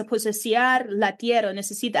bilones, si vas a posesionar la tierra,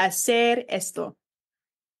 necesitas hacer esto.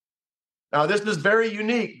 Now, this is very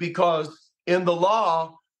unique because in the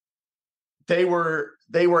law, they were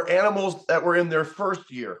animals that were in their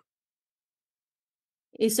first year.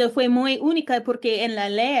 Eso fue muy única porque en la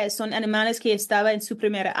ley son animales que estaban en su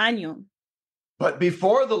primer año. But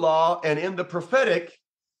before the law and in the prophetic,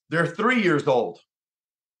 they're 3 years old.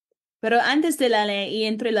 Pero antes de la ley y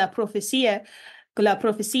entre la profecía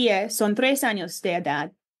son 3 años de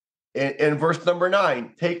edad. In verse number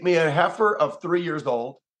 9, take me a heifer of 3 years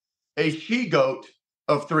old, a she-goat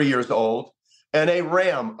of 3 years old, and a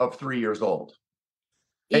ram of 3 years old,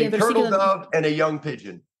 a turtle dove and a young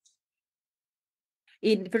pigeon.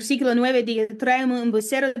 Y el versículo 9 dice, tráeme un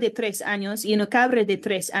becerro de 3 años y una cabra de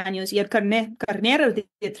 3 años y el carnero de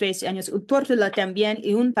 3 años, un tórtola también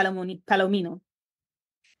y un palomino.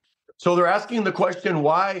 So they're asking the question,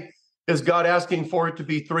 why is God asking for it to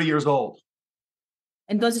be 3 years old?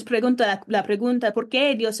 Entonces pregunta la pregunta, ¿por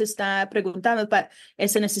qué Dios está preguntando para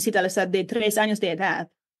eso necesita estar de 3 años de edad?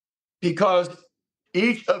 Because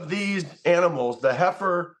each of these animals, the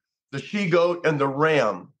heifer, the she-goat, and the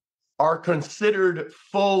ram, are considered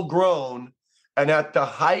full grown and at the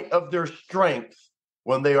height of their strength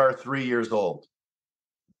when they are 3 years old.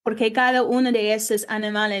 Porque cada uno de esos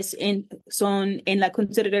animales son en la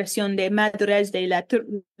consideración de madurez de la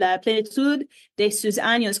plenitud de sus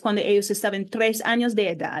años cuando ellos estaban 3 años de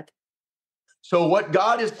edad. So what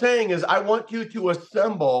God is saying is, I want you to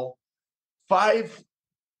assemble 5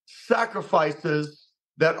 sacrifices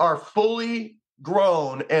that are fully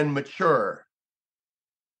grown and mature.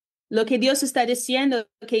 Lo que Dios está diciendo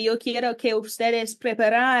que yo quiero que ustedes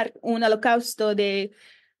preparar un holocausto de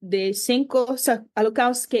 5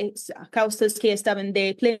 holocaustos que estaban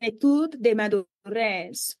de plenitud de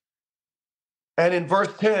madurez. And in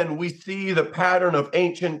verse 10, we see the pattern of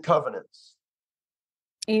ancient covenants.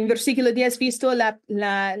 En versículo 10, visto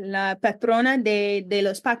la patrona de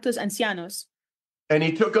los pactos ancianos. And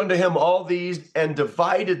he took unto him all these and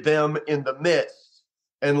divided them in the midst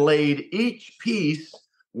and laid each piece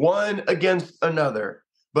one against another,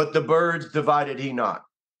 but the birds divided he not.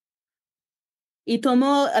 Y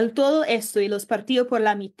tomó todo esto y los partió por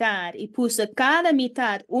la mitad y puso cada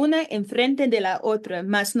mitad una enfrente de la otra,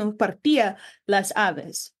 mas no partía las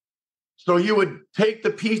aves. So you would take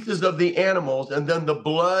the pieces of the animals and then the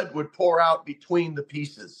blood would pour out between the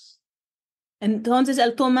pieces. Entonces,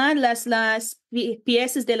 al tomar las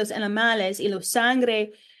piezas de los animales y la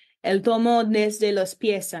sangre, él tomó desde las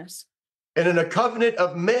piezas. And in a covenant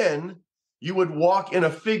of men, you would walk in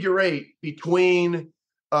a figure eight between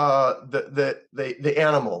the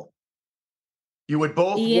animal. You would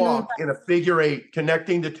both walk in a figure eight,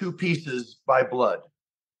 connecting the two pieces by blood.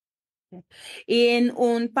 Y en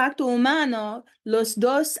un pacto humano, los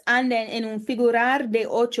dos andan en un figurar de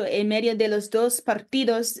 8 en medio de los dos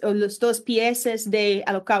partidos o los dos piezas de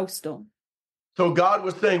holocausto. So God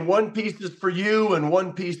was saying, one piece is for you and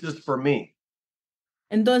one piece is for me.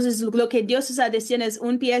 Entonces, lo que Dios está diciendo es,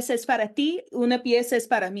 una pieza es para ti, una pieza es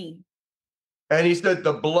para mí. And he said,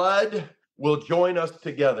 the blood will join us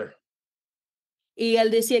together. Y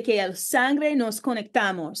él decía que el sangre nos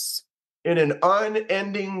conectamos. In an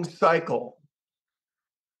unending cycle.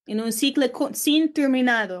 En un ciclo sin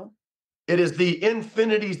terminado. It is the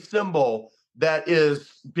infinity symbol that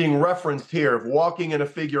is being referenced here of walking in a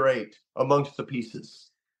figure eight amongst the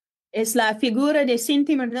pieces. Es la figura de sin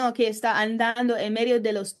terminado que está andando en medio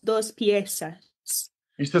de los dos piezas.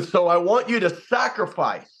 He said, so I want you to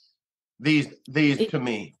sacrifice these to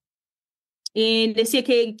me. Y decía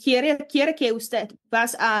que quiere que usted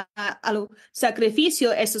vas al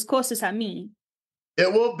sacrificio esas cosas a mí.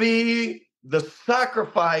 It will be the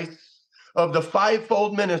sacrifice of the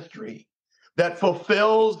fivefold ministry that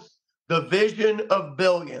fulfills the vision of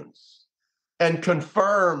billions and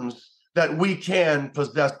confirms that we can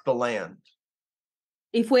possess the land.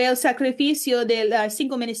 Y fue el sacrificio de los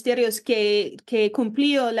 5 ministerios que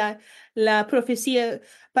cumplió la profecía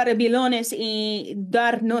para billones y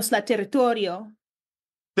darnos la territorio.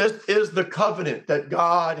 This is the covenant that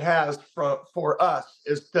God has for us,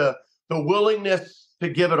 is the willingness to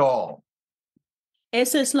give it all.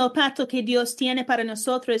 Eso es lo pacto que Dios tiene para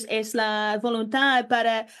nosotros, es la voluntad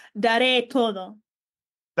para daré todo.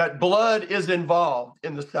 That blood is involved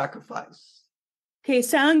in the sacrifice. Que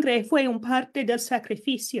sangre fue un parte del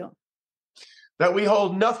sacrificio. That we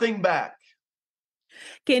hold nothing back.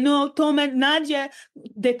 Que no toma nadie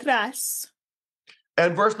detrás.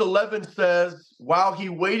 And verse 11 says, while he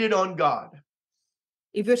waited on God.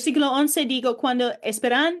 Y versículo 11 digo, cuando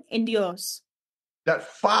esperan en Dios. That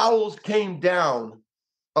fowls came down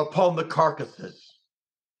upon the carcasses.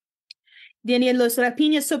 Tenían los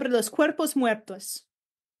rapiñas sobre los cuerpos muertos.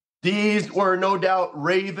 These were no doubt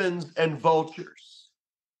ravens and vultures.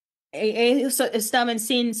 Ellos estaban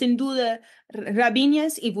sin duda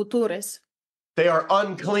rabiñas y vulturas. They are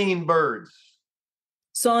unclean birds.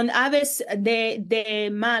 Son aves de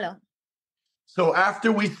malo. So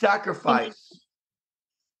after we sacrifice,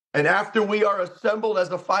 and after we are assembled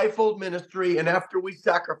as a fivefold ministry, and after we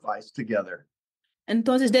sacrifice together.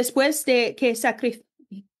 Entonces, después de que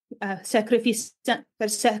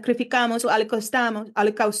sacrificamos o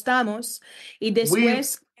holocaustamos y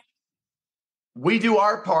después we do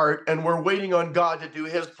our part and we're waiting on God to do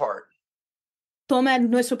his part. Toman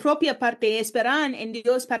nuestra propia parte y esperan en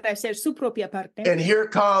Dios para hacer su propia parte. And here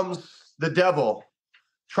comes the devil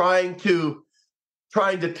trying to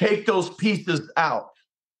take those pieces out.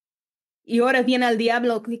 Y ahora viene el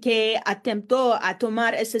diablo que atentó a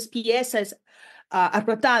tomar esas piezas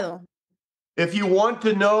arrotado. If you want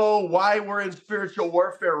to know why we're in spiritual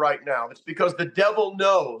warfare right now, it's because the devil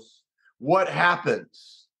knows what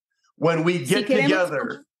happens when we get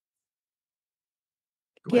together.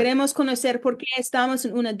 Queremos conocer por qué estamos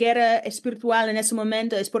en una guerra espiritual en ese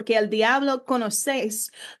momento. Es porque el diablo conoce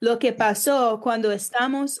lo que pasó cuando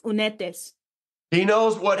estamos unidos. He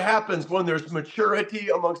knows what happens when there's maturity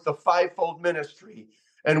amongst the fivefold ministry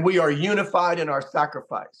and we are unified in our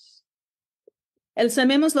sacrifice. Él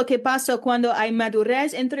sabemos lo que pasa cuando hay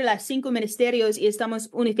madurez entre los 5 ministerios y estamos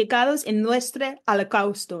unificados en nuestros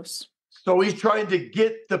holocaustos. So he's trying to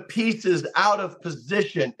get the pieces out of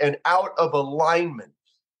position and out of alignment.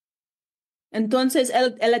 Entonces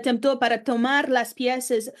él atentó para tomar las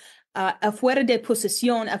piezas afuera de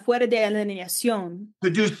posición, afuera de alineación. To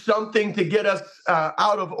do something to get us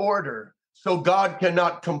out of order so God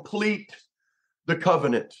cannot complete the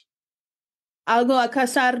covenant. algo a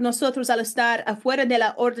causar nosotros al estar afuera de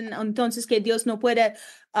la orden, entonces que Dios no puede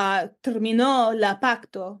terminó la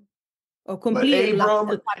pacto o cumplir el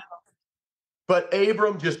pacto. But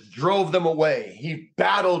Abram just drove them away. He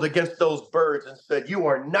battled against those birds and said, "You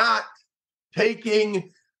are not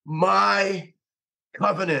taking my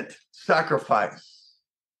covenant sacrifice."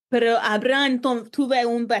 Pero Abraham tuvo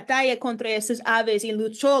una batalla contra esas aves y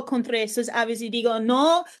luchó contra esas aves y dijo,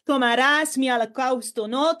 no tomarás mi holocausto,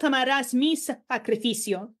 no tomarás mi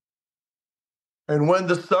sacrificio. And when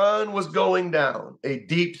the sun was going down, a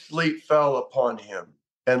deep sleep fell upon him,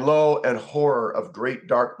 and lo, and horror of great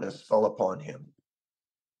darkness fell upon him.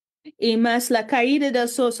 Y más la caída del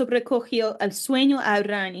sol sobrecogió al sueño a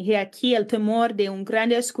Abraham, y aquí el temor de una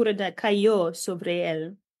grande oscuridad cayó sobre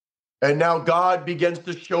él. And now God begins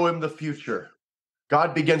to show him the future.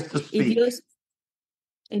 God begins to speak.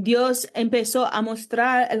 Y Dios empezó a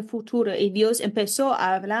mostrar el futuro, y Dios empezó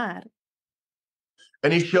a hablar.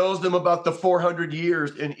 And he shows them about the 400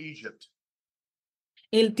 years in Egypt.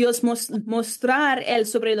 Y Dios mostrar él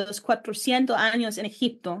sobre los 400 años en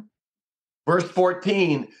Egipto. Verse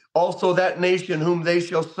 14, also that nation whom they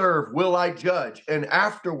shall serve will I judge, and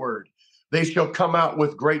afterward they shall come out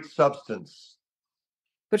with great substance.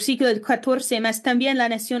 Versículo 14, mas también la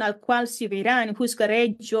nación al cual servirán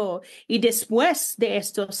juzgaré yo, y después de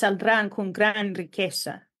esto saldrán con gran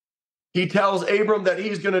riqueza. He tells Abram that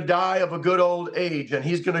he's going to die of a good old age, and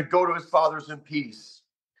he's going to go to his fathers in peace.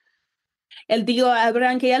 Él dijo a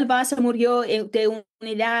Abraham que él va a morir de una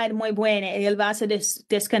edad muy buena, y él va a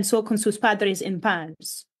descansó con sus padres en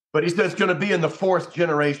paz. But he says it's going to be in the fourth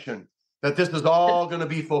generation, that this is all going to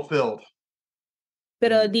be fulfilled.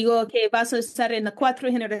 Pero digo que vas a estar en la cuarta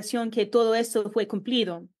generación que todo esto fue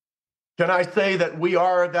cumplido. Can I say that we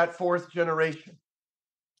are that fourth generation?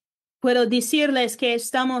 Puedo decirles que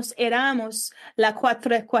éramos la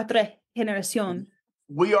cuarta generación.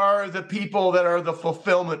 We are the people that are the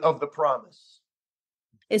fulfillment of the promise.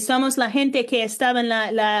 Estamos la gente que estaba en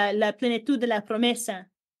la plenitud de la promesa.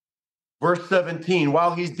 Verse 17,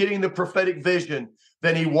 while he's getting the prophetic vision,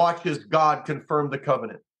 then he watches God confirm the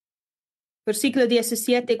covenant. Versículo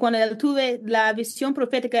 17, cuando él tuve la visión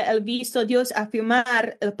profética, él visto a Dios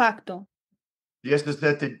afirmar el pacto. Yes, it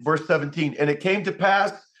said verse 17, and it came to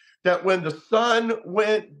pass that when the sun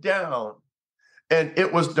went down and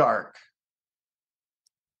it was dark.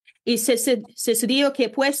 Y sucedió que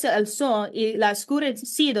puesto el sol y la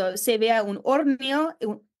oscurecido se vea un horno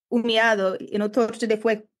humeado en un torche de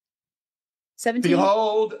fuego. 17.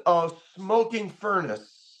 Behold, a smoking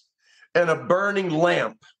furnace and a burning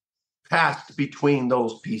lamp passed between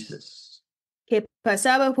those pieces. Que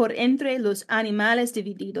pasaba por entre los animales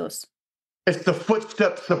divididos. It's the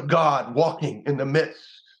footsteps of God walking in the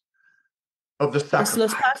midst of the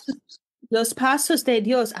sacrifice. Los pasos de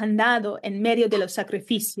Dios andado en medio de los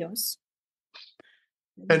sacrificios.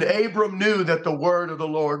 And Abram knew that the word of the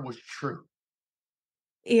Lord was true.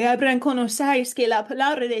 Y Abraham conocéis que la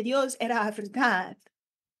palabra de Dios era verdad.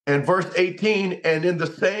 And verse 18, and in the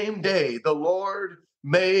same day the Lord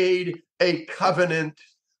made a covenant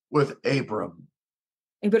with Abram.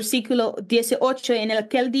 En versículo 18, en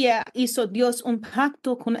aquel día hizo Dios un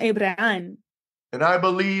pacto con Abraham. And I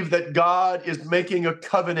believe that God is making a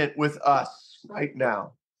covenant with us right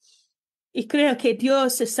now. Y creo que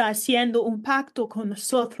Dios está haciendo un pacto con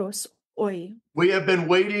nosotros hoy. We have been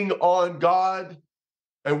waiting on God,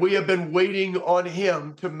 and we have been waiting on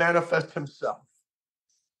him to manifest himself.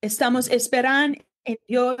 Estamos esperando en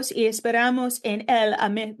Dios y esperamos en Él a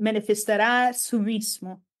manifestará su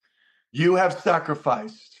mismo. You have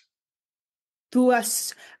sacrificed. Tú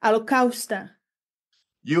has holocausta.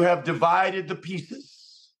 You have divided the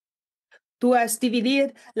pieces. Tú has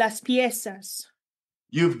dividido las piezas.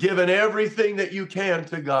 You've given everything that you can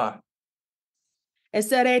to God.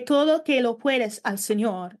 Estaré todo que lo puedes al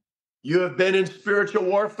Señor. You have been in spiritual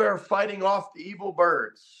warfare fighting off the evil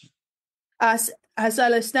birds. Has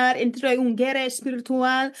al estar entre una guerra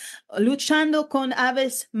espiritual luchando con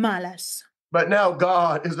aves malas. But now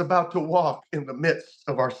God is about to walk in the midst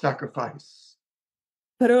of our sacrifice.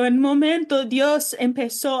 Pero en momento Dios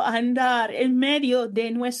empezó a andar en medio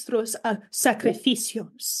de nuestros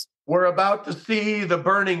sacrificios. We're about to see the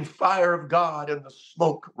burning fire of God and the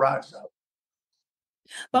smoke rise up.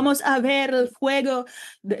 Vamos a ver el fuego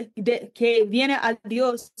que viene a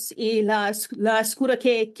Dios y la oscura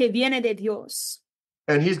que viene de Dios.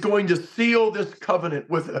 And he's going to seal this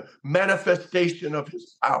covenant with a manifestation of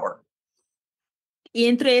his power. Y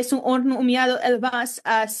entre es un horno humeado, él va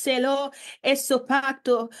a celar ese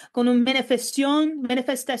pacto con una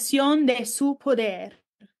manifestación de su poder.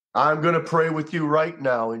 I'm going to pray with you right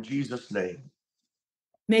now in Jesus' name.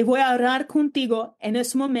 Me voy a orar contigo en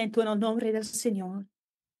este momento en el nombre del Señor.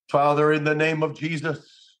 Father, in the name of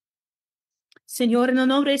Jesus, Señor, en el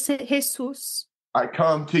nombre de Jesús, I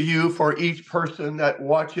come to you for each person that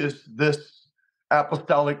watches this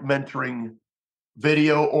apostolic mentoring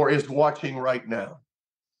video or is watching right now.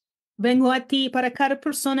 vengo a ti para cada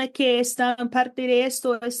persona que está en parte de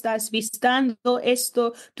esto, estás visitando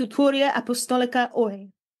esto, tutoría apostólica hoy.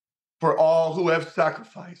 For all who have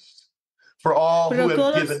sacrificed, for all Pero who have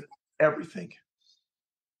todos- given everything.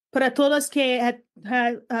 Para todos que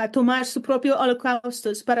tomar su propio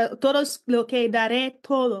holocausto, para todos lo que daré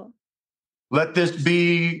todo. Let this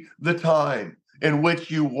be the time in which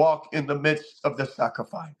you walk in the midst of the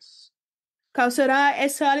sacrifice. Causará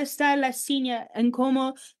esa estar la seña en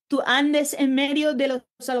cómo tú andes en medio de los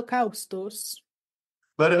holocaustos.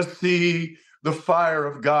 Let us see the fire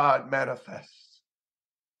of God manifest.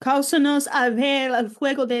 Cáusanos a ver el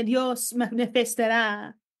fuego de Dios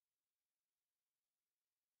manifestará.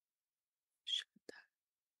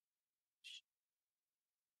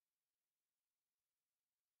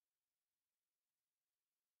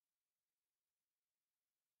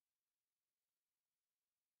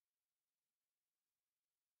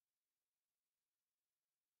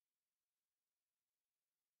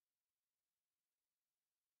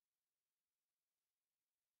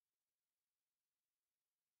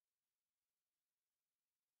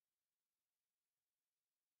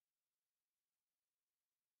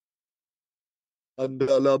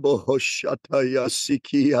 Andala bohoshata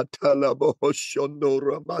yasiki atala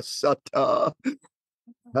bohoshondora masata.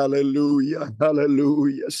 Hallelujah,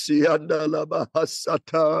 hallelujah. Siandala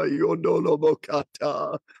bahasata yondolo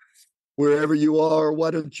bokata. Wherever you are,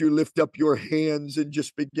 why don't you lift up your hands and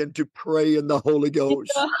just begin to pray in the Holy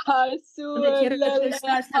Ghost? Donde quiera que tú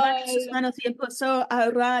estás, levanta sus manos y empezó a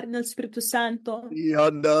orar en el Espíritu Santo.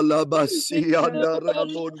 Yandala basi andara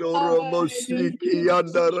mondoro mosiki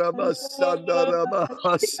andara basandara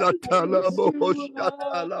bahasatala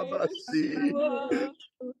bohoshatala basi.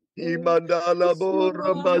 Imandala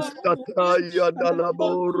bora masata yandala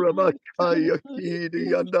bora makaya kiri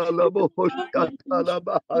yandala bohoshatala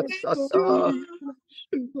bahasata.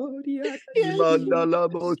 Imandala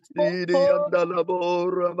bosiri andala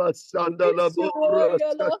bora masandala bora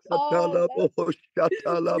sakatala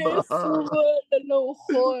bohoshatala baha.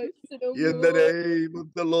 In the name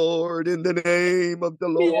of the Lord, in the name of the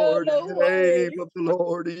Lord, in the name of the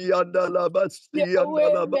Lord. Yandala basi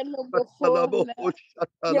yandala basatala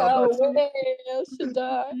bohoshatala basi.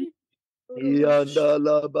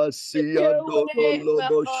 Yandala basi yandolo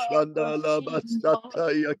boshandala basata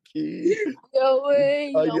yaki.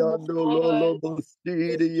 Ayandolo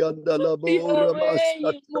bosiri yandala bora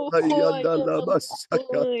masata yandala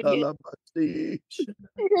basakatala basi.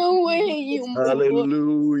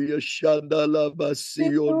 Hallelujah. Shandala basi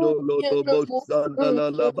yondolo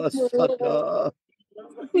bosandala basata.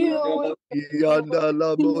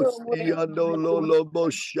 Yandala bosi yandolo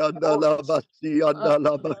boshandala basi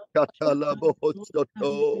yandala bakatala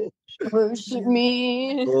bohosoto. Worship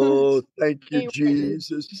me. Oh, thank you,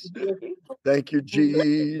 Jesus. Thank you,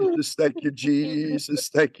 Jesus. Thank you, Jesus.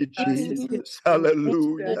 Thank you, Jesus.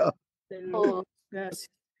 Hallelujah. Oh, Gracias.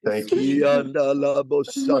 Thank you. Yandala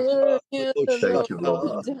bosata Thank you,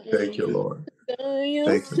 Lord. boshata. Thank you, Lord.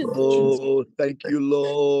 Thank you, Lord. Oh, thank you,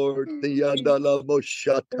 Lord. Yandala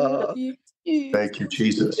boshata. Thank you,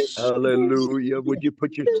 Jesus. Hallelujah. Would you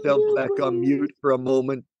put yourself back on mute for a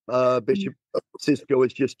moment? Bishop Sciscoe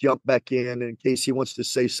has just jumped back in case he wants to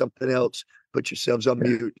say something else. Put yourselves on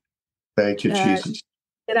mute. Thank you, Jesus.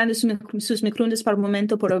 Cerrando sus micrófonos para un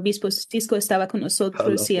momento, por obispo Sciscoe estaba con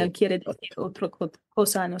nosotros y él quiere decir otra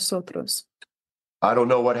cosa a nosotros. I don't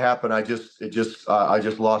know what happened. I just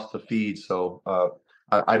lost the feed. So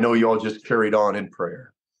I know you all just carried on in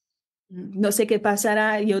prayer. No sé qué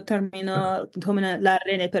pasará, yo termino la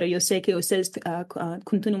red, pero yo sé que ustedes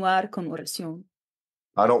continuar con oración.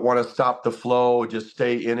 I don't want to stop the flow. Just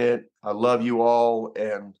stay in it. I love you all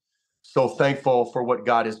and so thankful for what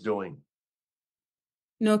God is doing.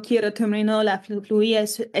 No quiero terminar la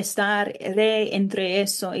fluidez, estar entre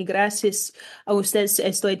eso y gracias a ustedes,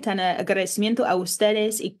 estoy tan agradecimiento a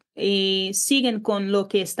ustedes y siguen con lo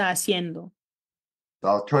que está haciendo.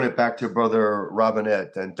 I'll turn it back to Brother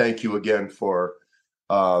Robinette and thank you again for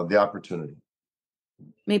the opportunity.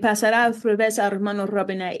 Me pasará otra vez a hermano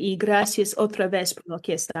Robinette y gracias otra vez por lo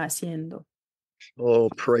que está haciendo. Oh,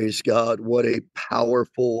 praise God. What a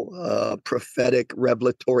powerful prophetic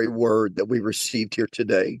revelatory word that we received here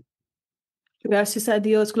today. Gracias a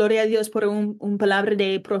Dios, gloria a Dios por un palabra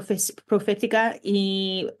de profética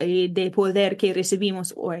y de poder que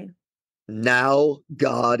recibimos hoy. Now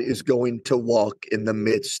God is going to walk in the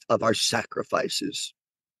midst of our sacrifices.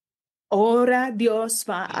 Ahora Dios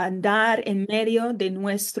va a andar en medio de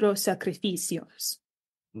nuestros sacrificios.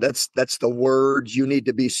 That's the word you need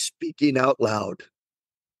to be speaking out loud.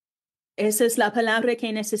 Esa es la palabra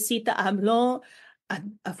que necesita hablar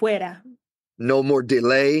afuera. No more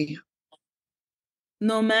delay.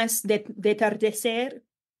 No más de tardecer.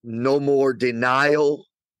 No more denial.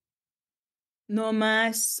 No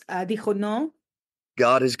más dijo no.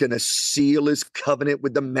 God is going to seal his covenant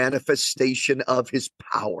with the manifestation of his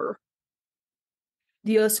power.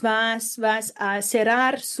 Dios va a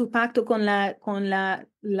cerrar su pacto con la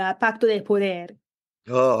pacto de poder.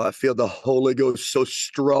 Oh, I feel the Holy Ghost so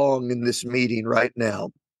strong in this meeting right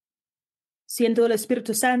now. Siento el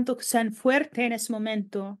Espíritu Santo tan fuerte en ese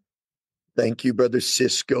momento. Thank you, Brother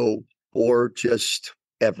Sciscoe, for just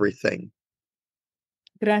everything.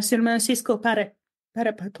 Gracias, hermano Sciscoe, para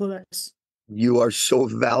todas. You are so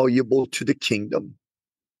valuable to the kingdom.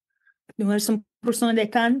 Tú eres una persona de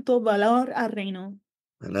tanto valor al reino.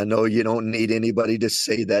 And I know you don't need anybody to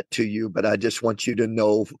say that to you, but I just want you to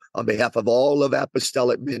know on behalf of all of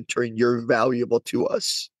Apostolic Mentoring, you're valuable to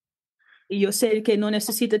us. Y yo sé que no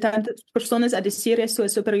necesito tantas personas a decir eso,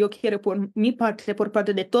 pero yo quiero por mi parte, por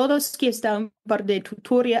parte de todos que están parte de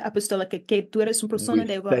tutoría apostólica, que tú eres una persona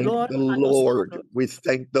de valor. We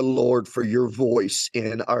thank the Lord for your voice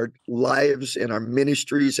in our lives, in our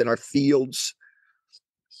ministries, in our fields.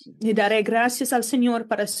 Y daré gracias al Señor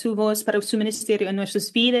para su voz, para su ministerio en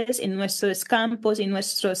nuestras vidas, en nuestros campos, en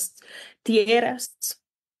nuestras tierras.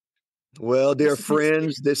 Well, dear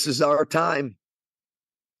friends, this is our time.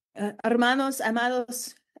 Hermanos,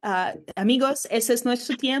 amados, amigos, ese es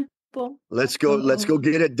nuestro tiempo. Let's go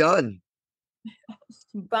get it done.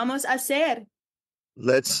 Vamos a hacer.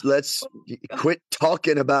 Let's quit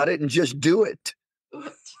talking about it and just do it.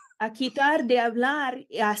 A quitar de hablar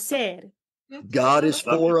y hacer. God is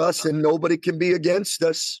for us and nobody can be against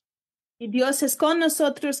us. Y Dios es con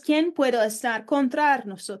nosotros. ¿Quién puede estar contra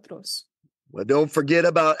nosotros? Well, don't forget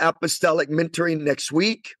about Apostolic Mentoring next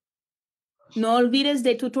week. No olvides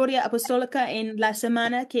de tutoría apostólica en la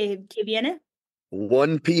semana que viene.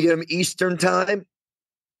 1 p.m. Eastern Time.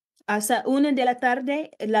 Hasta 1 de la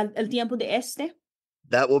tarde, el tiempo de este.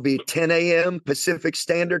 That will be 10 a.m. Pacific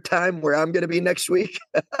Standard Time, where I'm going to be next week.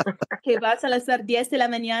 Que vas a las 10 de la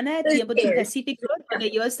mañana, tiempo de Pacífico,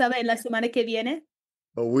 donde yo estaba en la semana que viene.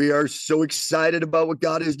 But we are so excited about what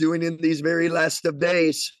God is doing in these very last of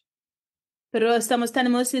days. Pero estamos tan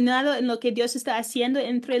emocionados en lo que Dios está haciendo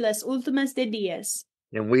entre las últimas de días.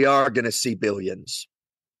 And we are going to see billions.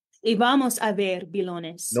 Y vamos a ver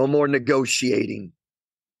bilones. No more negotiating.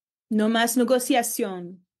 No más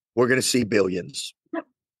negociación. We're going to see billions.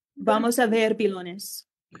 Vamos a ver bilones.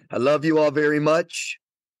 I love you all very much.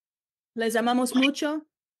 Les amamos mucho.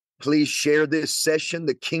 Please share this session.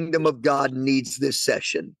 The kingdom of God needs this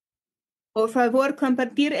session. Por favor,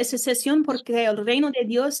 compartir esa sesión porque el reino de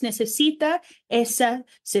Dios necesita esa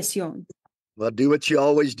sesión. Well, do what you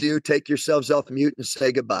always do. Take yourselves off mute and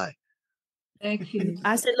say goodbye. Thank you.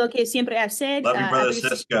 Haced lo que siempre haced. Love you, Brother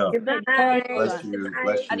Sciscoe. Bless you.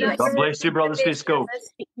 Bless you. God bless you, Brother Sciscoe.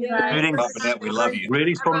 Greetings. ROBINETTE, we love you.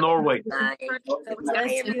 Greetings from Norway. Good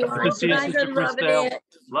to see you, Sister Christelle.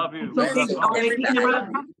 Love you.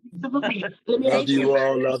 Love you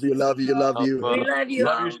all. Love you, love you, love you. We love you.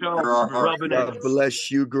 Love your show, ROBINETTE. God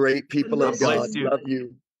bless you, great people of God. Bless you. Love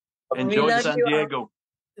you. Enjoy love San you. Diego.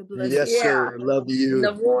 Yes, sir. Love The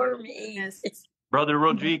you. warm Yes. Brother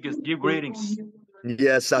Rodriguez, give greetings.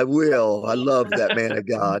 Yes, I will. I love that man of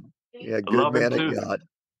God. Yeah, good love him man too. of God.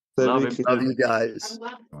 Love him. Love you guys.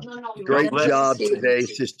 Great bless job you. today,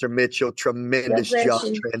 Sister Mitchell. Tremendous God bless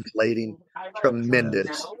job you. translating.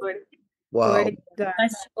 Tremendous. Wow. Glory to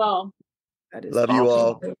God. That is Love you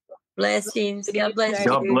all. blessings. God bless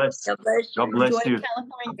God you. bless. God bless you. God bless Enjoy you.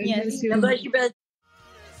 California. Yes. God bless you, brother.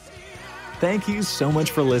 Thank you so much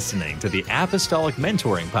for listening to the Apostolic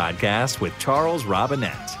Mentoring Podcast with Charles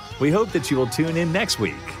Robinette. We hope that you will tune in next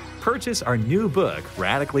week. Purchase our new book,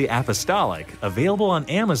 Radically Apostolic, available on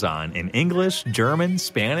Amazon in English, German,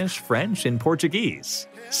 Spanish, French, and Portuguese.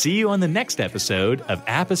 See you on the next episode of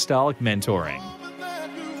Apostolic Mentoring.